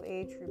what soul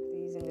age group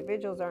these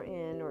individuals are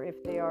in, or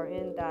if they are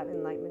in that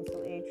Enlightenment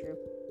Soul Age group,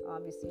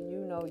 obviously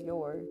you know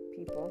your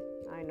people,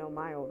 I know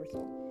my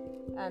oversoul.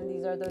 And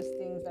these are those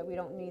things that we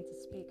don't need to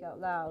speak out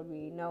loud.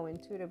 We know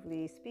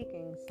intuitively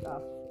speaking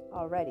stuff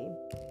already.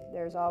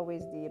 There's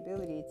always the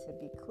ability to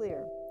be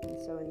clear. And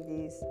so in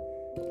these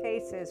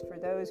cases, for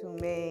those who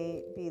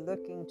may be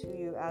looking to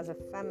you as a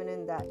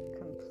feminine that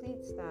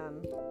completes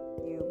them,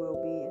 you will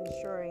be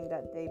ensuring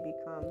that they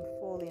become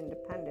fully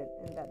independent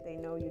and that they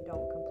know you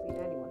don't complete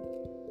anyone.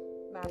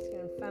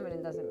 masculine and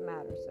feminine doesn't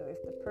matter. So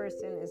if the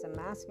person is a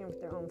masculine with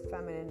their own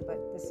feminine,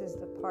 but this is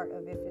the part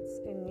of if it's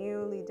a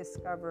newly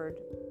discovered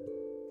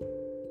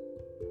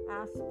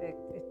aspect,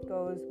 it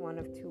goes one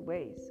of two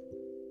ways.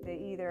 They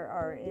either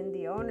are in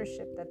the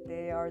ownership that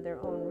they are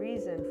their own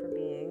reason for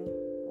being,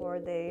 or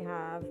they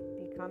have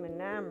become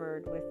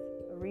enamored with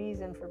a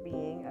reason for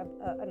being,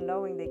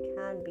 knowing they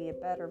can be a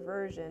better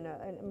version,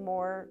 a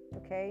more,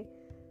 okay?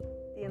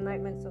 The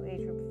Enlightenment Soul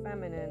Age Group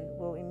Feminine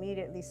will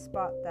immediately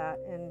spot that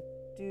and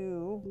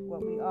do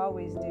what we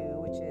always do,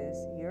 which is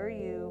you're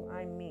you,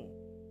 I'm me.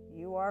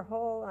 You are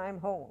whole, I'm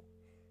whole.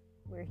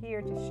 We're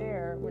here to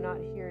share, we're not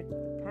here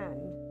to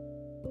depend.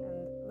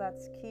 And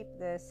let's keep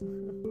this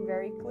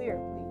very clear,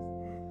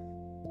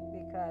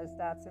 please, because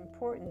that's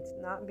important,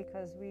 not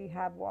because we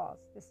have walls.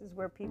 This is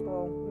where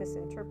people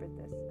misinterpret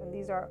this. And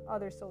these are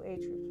other soul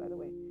age groups, by the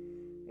way.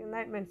 The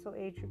Enlightenment Soul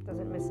Age Group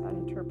doesn't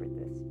misinterpret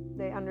this.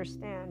 They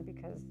understand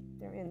because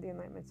they're in the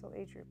Enlightenment Soul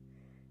Age Group.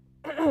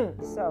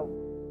 So,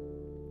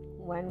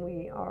 when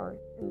we are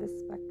in this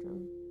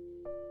spectrum,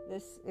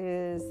 this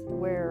is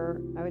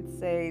where I would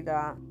say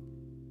that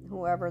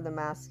whoever the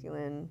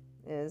masculine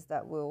is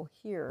that will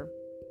hear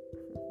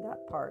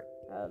that part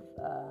of,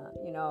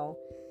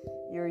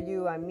 you're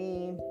you, I'm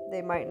me.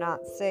 They might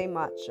not say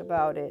much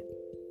about it,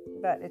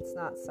 but it's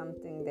not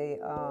something they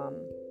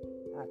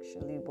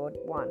actually would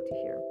want to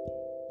hear.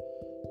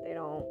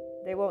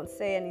 They won't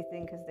say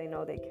anything because they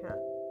know they can't,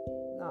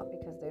 not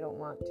because they don't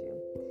want to.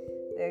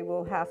 They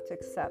will have to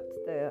accept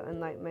the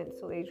Enlightenment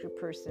Soul Age Group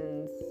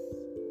person's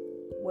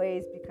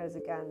ways because,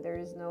 again, there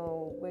is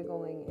no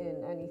wiggling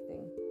in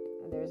anything.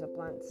 And there's a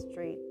blunt,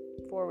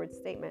 straightforward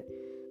statement.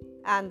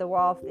 And the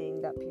wall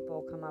thing that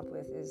people come up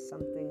with is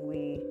something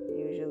we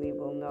usually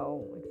will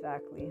know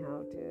exactly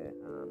how to.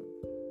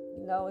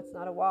 No, it's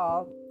not a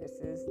wall. This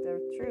is the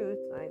truth.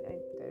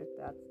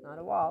 That's not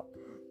a wall.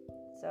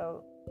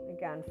 So,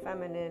 again,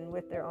 feminine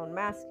with their own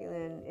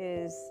masculine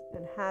is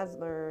and has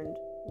learned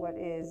what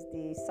is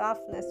the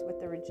softness with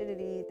the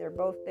rigidity. They're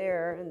both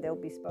there and they'll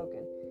be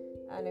spoken.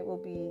 And it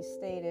will be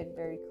stated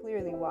very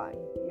clearly why.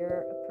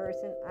 You're a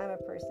person, I'm a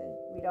person.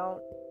 We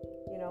don't,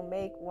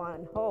 make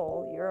one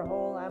whole. You're a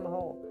whole, I'm a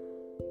whole.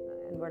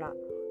 And we're not,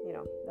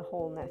 the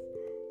wholeness.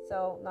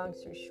 So, long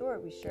story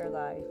short, we share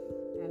life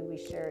and we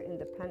share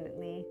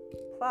independently.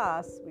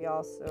 Plus, we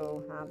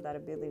also have that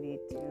ability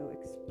to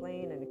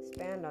explain and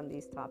expand on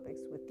these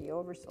topics with the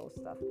oversoul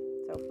stuff.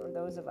 So for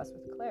those of us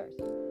with clairs,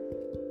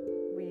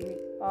 we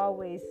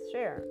always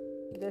share.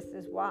 This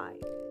is why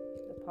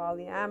the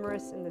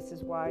polyamorous, and this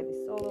is why the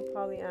solo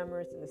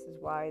polyamorous, and this is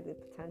why the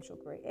potential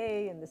gray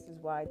A, and this is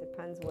why it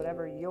depends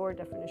whatever your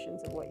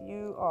definitions of what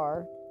you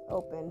are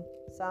open.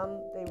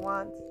 Some they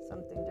want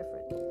something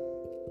different.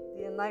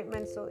 The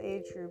Enlightenment Soul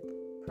Age Group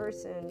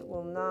person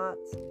will not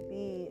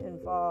be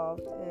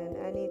involved in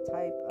any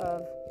type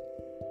of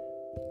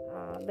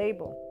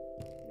label.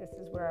 This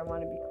is where I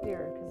want to be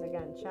clear, because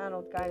again,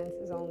 channeled guidance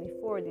is only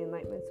for the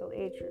Enlightenment Soul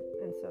Age Group.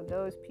 And so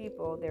those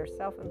people, they're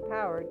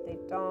self-empowered. They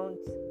don't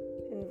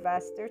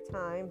invest their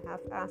time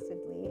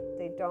half-assedly.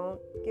 They don't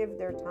give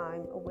their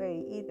time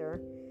away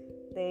either.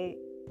 They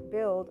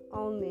build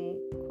only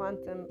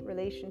quantum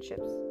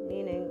relationships,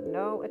 meaning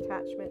no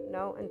attachment,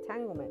 no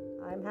entanglement.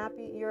 I'm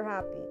happy, you're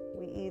happy.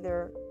 We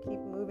either keep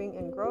moving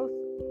in growth,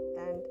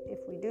 and if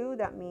we do,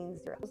 that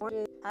means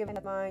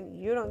mine.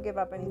 You don't give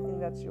up anything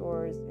that's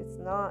yours. It's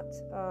not.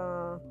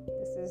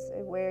 This is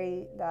a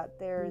way that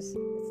it's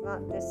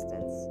not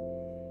distance.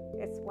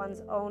 It's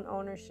one's own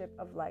ownership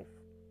of life.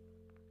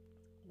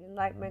 The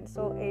Enlightenment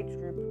Soul Age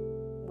Group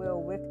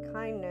will, with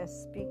kindness,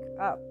 speak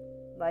up.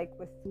 Like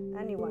with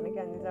anyone,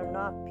 again, these are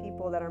not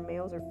people that are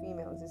males or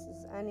females. This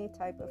is any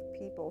type of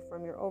people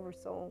from your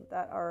oversoul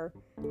that are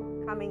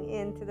coming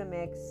into the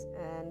mix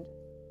and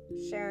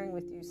sharing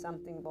with you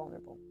something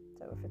vulnerable.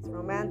 So if it's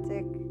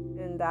romantic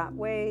in that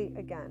way,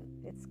 again,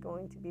 it's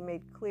going to be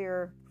made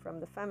clear from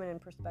the feminine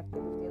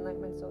perspective of the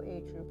Enlightenment Soul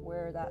Age Group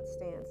where that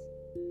stands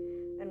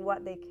and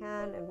what they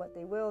can and what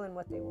they will and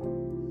what they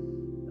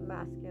won't. The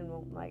masculine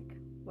won't like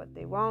what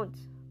they won't,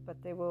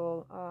 but they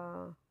will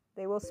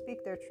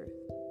speak their truth.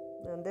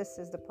 And this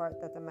is the part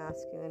that the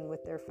masculine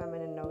with their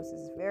feminine knows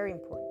is very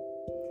important.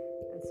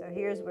 And so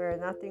here's where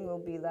nothing will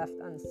be left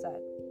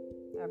unsaid.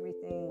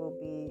 Everything will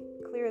be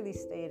clearly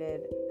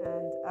stated,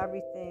 and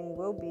everything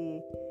will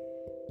be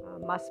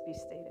must be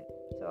stated.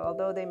 So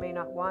although they may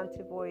not want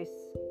to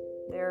voice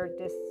their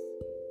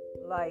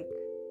dislike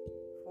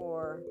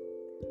for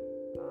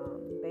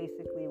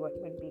basically what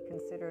would be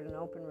considered an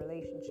open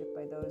relationship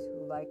by those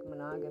who like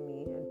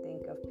monogamy and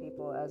think of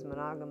people as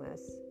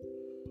monogamous,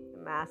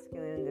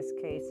 masculine in this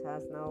case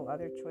has no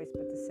other choice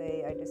but to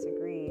say, I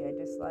disagree, I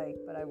dislike,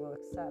 but I will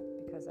accept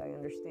because I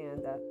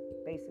understand that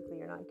basically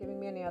you're not giving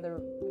me any other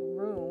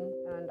room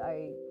and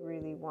I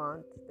really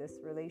want this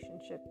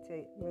relationship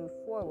to move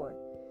forward.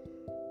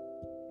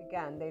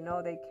 Again, they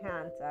know they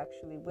can't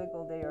actually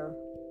wiggle their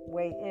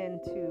way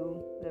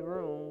into the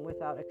room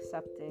without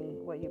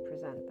accepting what you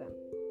present them.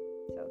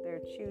 So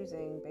they're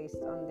choosing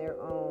based on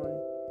their own,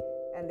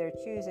 and they're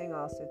choosing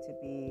also to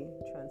be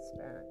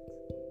transparent.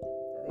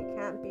 They They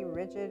can't be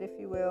rigid, if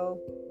you will,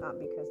 not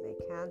because they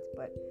can't,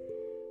 but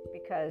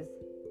because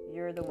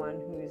you're the one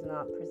who is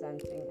not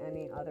presenting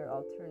any other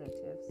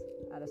alternatives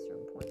at a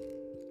certain point.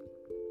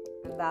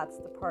 And that's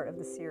the part of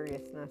the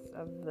seriousness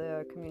of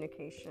the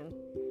communication,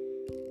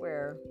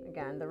 where,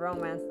 again, the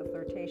romance, the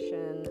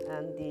flirtation,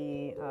 and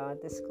the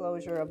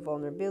disclosure of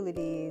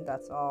vulnerability,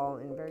 that's all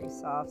in very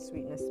soft,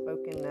 sweetness,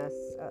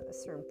 spokenness at a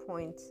certain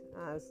point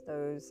as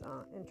those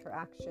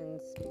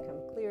interactions become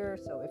clear.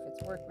 So if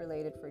it's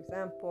work-related, for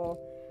example,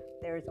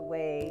 there's a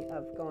way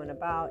of going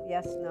about,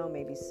 yes, no,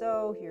 maybe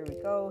so, here we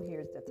go,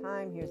 here's the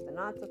time, here's the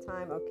not the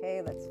time,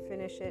 okay, let's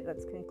finish it,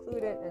 let's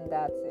conclude it, and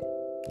that's it.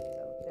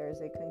 So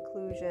there's a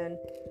conclusion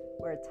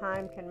where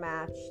time can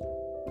match,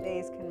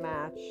 days can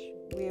match,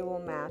 we will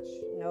match,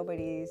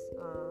 nobody's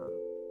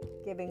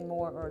giving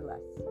more or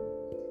less.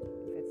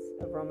 If it's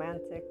a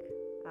romantic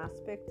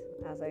aspect,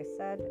 as I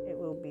said, it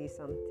will be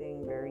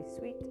something very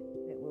sweet,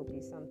 it will be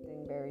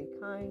something very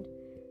kind,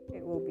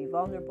 it will be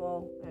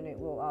vulnerable, and it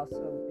will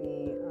also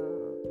be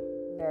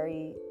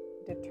very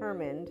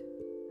determined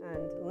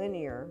and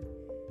linear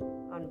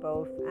on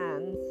both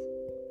ends.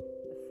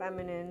 The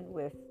feminine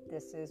with,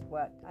 this is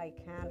what I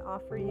can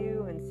offer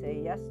you and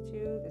say yes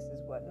to, this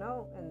is what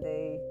no, and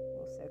they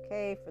will say,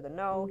 okay, for the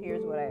no,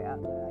 here's what I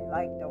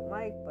like, don't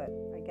like, but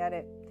I get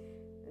it.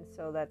 And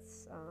so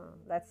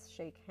let's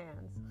shake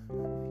hands,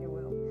 if you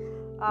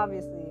will.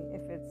 Obviously,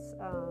 if it's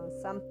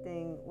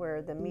something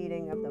where the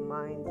meeting of the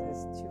minds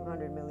is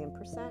 200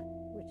 million%,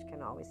 which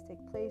can always take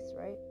place,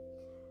 right?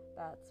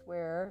 That's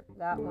where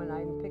that one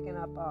I'm picking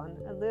up on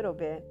a little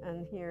bit.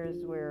 And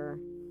here's where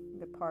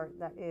the part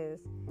that is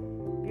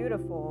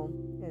beautiful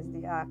is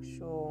the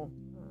actual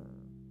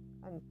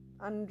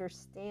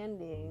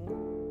understanding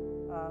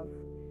of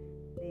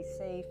the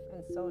safe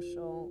and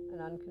social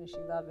and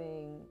unconditionally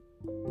loving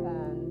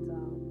and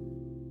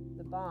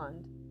the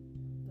bond.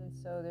 And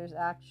so there's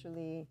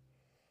actually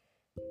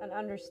an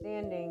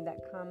understanding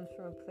that comes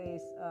from a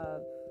place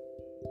of,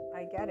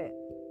 I get it,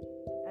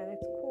 and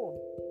it's cool.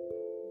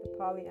 The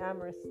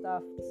polyamorous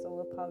stuff, the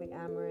solo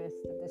polyamorous,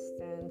 the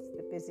distance,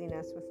 the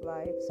busyness with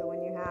life. So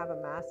when you have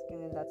a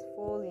masculine that's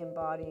fully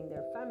embodying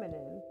their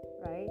feminine,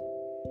 right,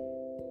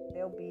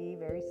 they'll be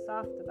very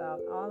soft about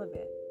all of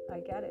it. I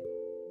get it,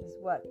 is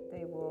what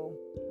they will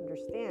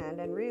understand.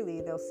 And really,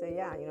 they'll say,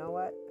 yeah, you know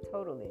what,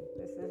 totally.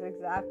 This is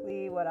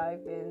exactly what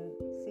I've been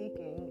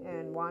seeking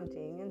and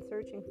wanting and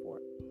searching for.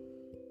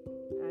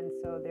 And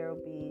so there'll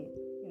be,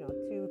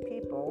 two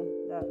people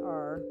that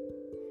are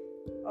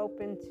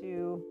open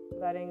to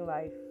letting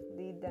life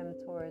lead them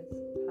towards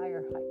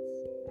higher heights,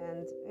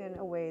 and in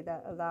a way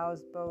that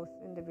allows both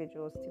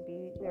individuals to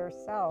be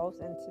themselves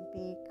and to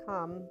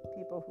become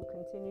people who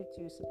continue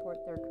to support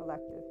their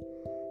collective.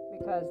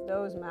 Because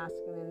those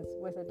masculines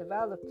with a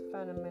developed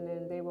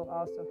feminine, they will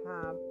also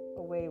have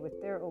a way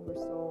with their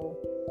oversoul,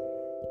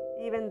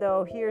 even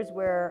though here's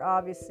where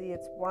obviously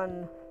it's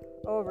one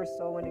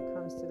oversoul when it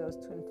comes to those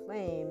twin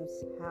flames.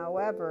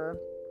 However,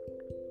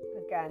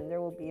 again,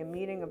 there will be a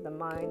meeting of the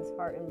minds,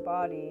 heart, and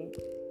body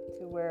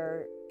to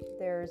where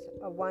there's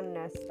a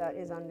oneness that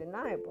is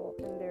undeniable,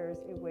 and there's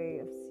a way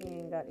of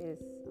seeing that is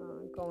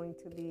going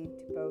to lead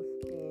to both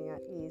being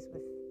at ease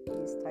with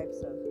these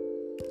types of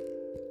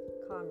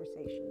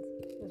conversations,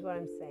 is what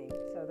I'm saying.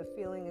 So the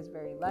feeling is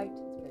very light,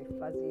 it's very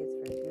fuzzy,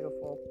 it's very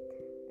beautiful,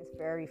 it's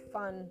very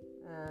fun,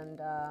 and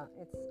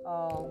it's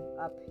all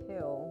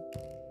uphill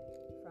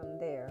from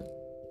there.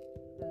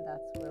 And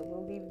that's where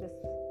we'll leave this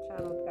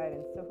channeled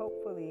guidance. So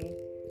hopefully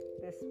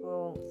this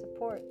will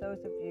support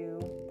those of you.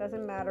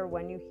 Doesn't matter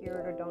when you hear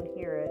it or don't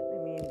hear it.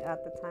 I mean,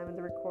 at the time of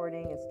the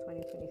recording, it's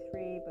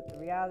 2023, but the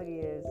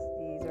reality is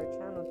these are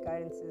channeled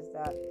guidances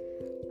that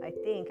I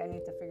think I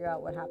need to figure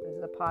out what happens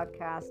to the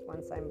podcast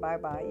once I'm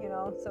bye-bye,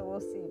 so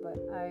we'll see. But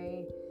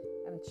I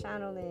am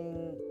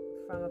channeling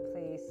from a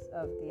place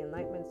of the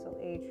Enlightenment Soul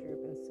Age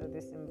group, and so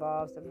this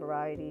involves a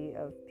variety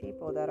of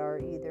people that are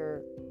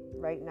either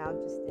right now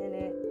just in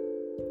it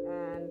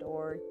and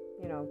or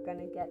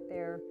gonna get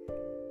there,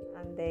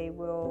 and they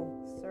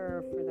will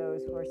serve for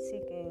those who are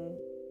seeking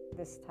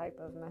this type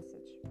of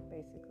message.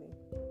 Basically,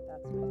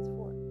 that's what it's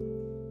for.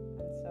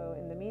 And so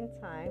in the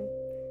meantime,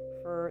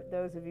 for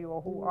those of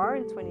you who are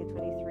in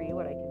 2023,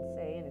 what I can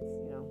say, and it's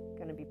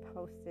going to be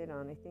posted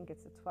on, I think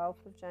it's the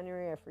 12th of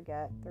January, I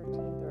forget,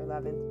 13th or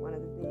 11th, one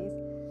of the days.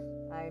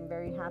 I'm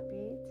very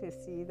happy to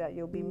see that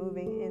you'll be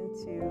moving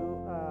into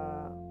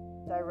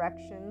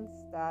directions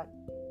that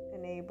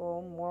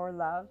enable more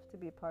love to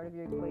be a part of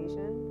your equation,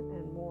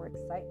 and more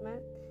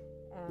excitement,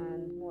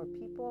 and more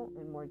people,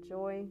 and more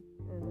joy,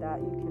 and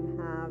that you can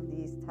have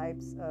these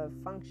types of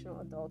functional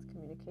adult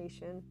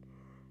communication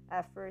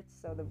efforts.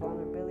 So the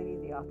vulnerability,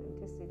 the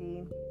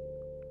authenticity,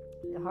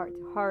 the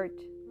heart-to-heart,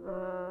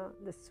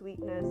 the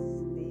sweetness,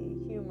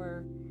 the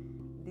humor,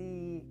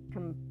 the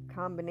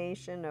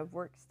combination of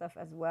work stuff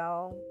as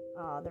well,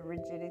 the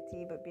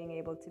rigidity, but being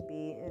able to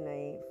be in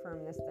a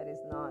firmness that is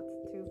not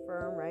too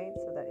firm, right?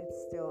 So that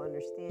it's still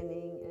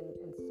understanding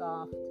and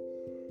soft.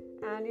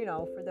 And,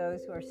 for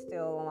those who are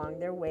still along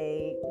their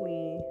way,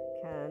 we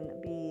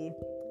can be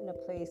in a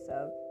place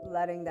of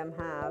letting them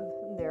have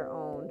their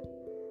own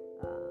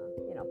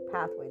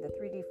pathway. The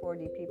 3D,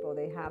 4D people,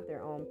 they have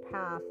their own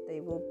path.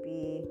 They will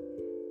be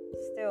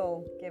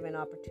still given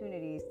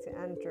opportunities to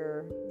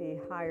enter the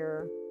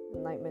higher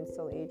enlightenment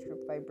soul age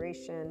group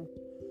vibration.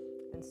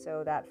 And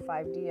so that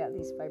 5D, at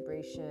least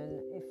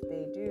vibration, if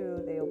they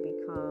do, they'll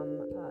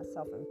become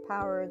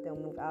self-empowered. They'll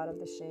move out of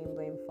the shame,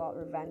 blame, fault,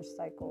 revenge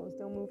cycles.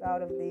 They'll move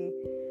out of the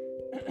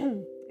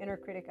inner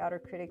critic, outer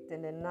critic, the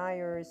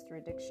deniers through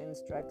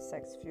addictions, drugs,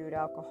 sex, food,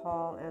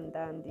 alcohol, and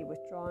then the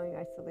withdrawing,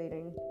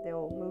 isolating.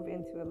 They'll move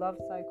into a love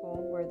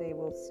cycle where they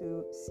will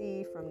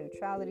see from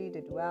neutrality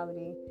to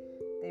duality.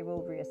 They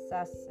will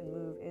reassess and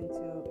move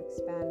into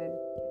expanded.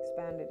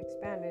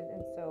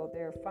 And so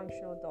their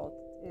functional adult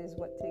is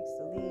what takes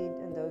the lead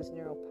in those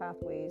neural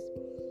pathways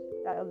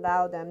that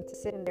allow them to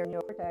sit in their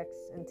neocortex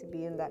and to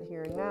be in that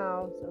here and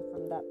now. So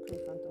from that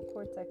prefrontal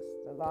cortex,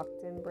 the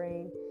locked-in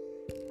brain,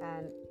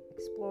 and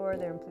explore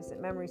their implicit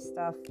memory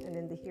stuff. And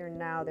in the here and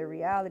now, their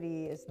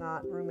reality is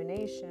not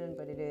rumination,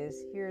 but it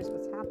is, here's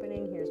what's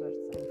happening, here's what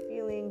I'm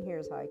feeling,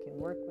 here's how I can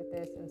work with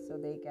this. And so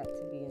they get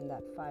to be in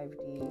that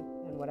 5D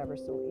and whatever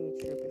soul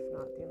age group, if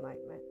not the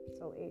enlightenment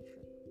soul age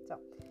group. So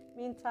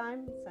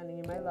meantime, sending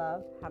you my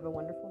love. Have a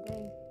wonderful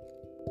day.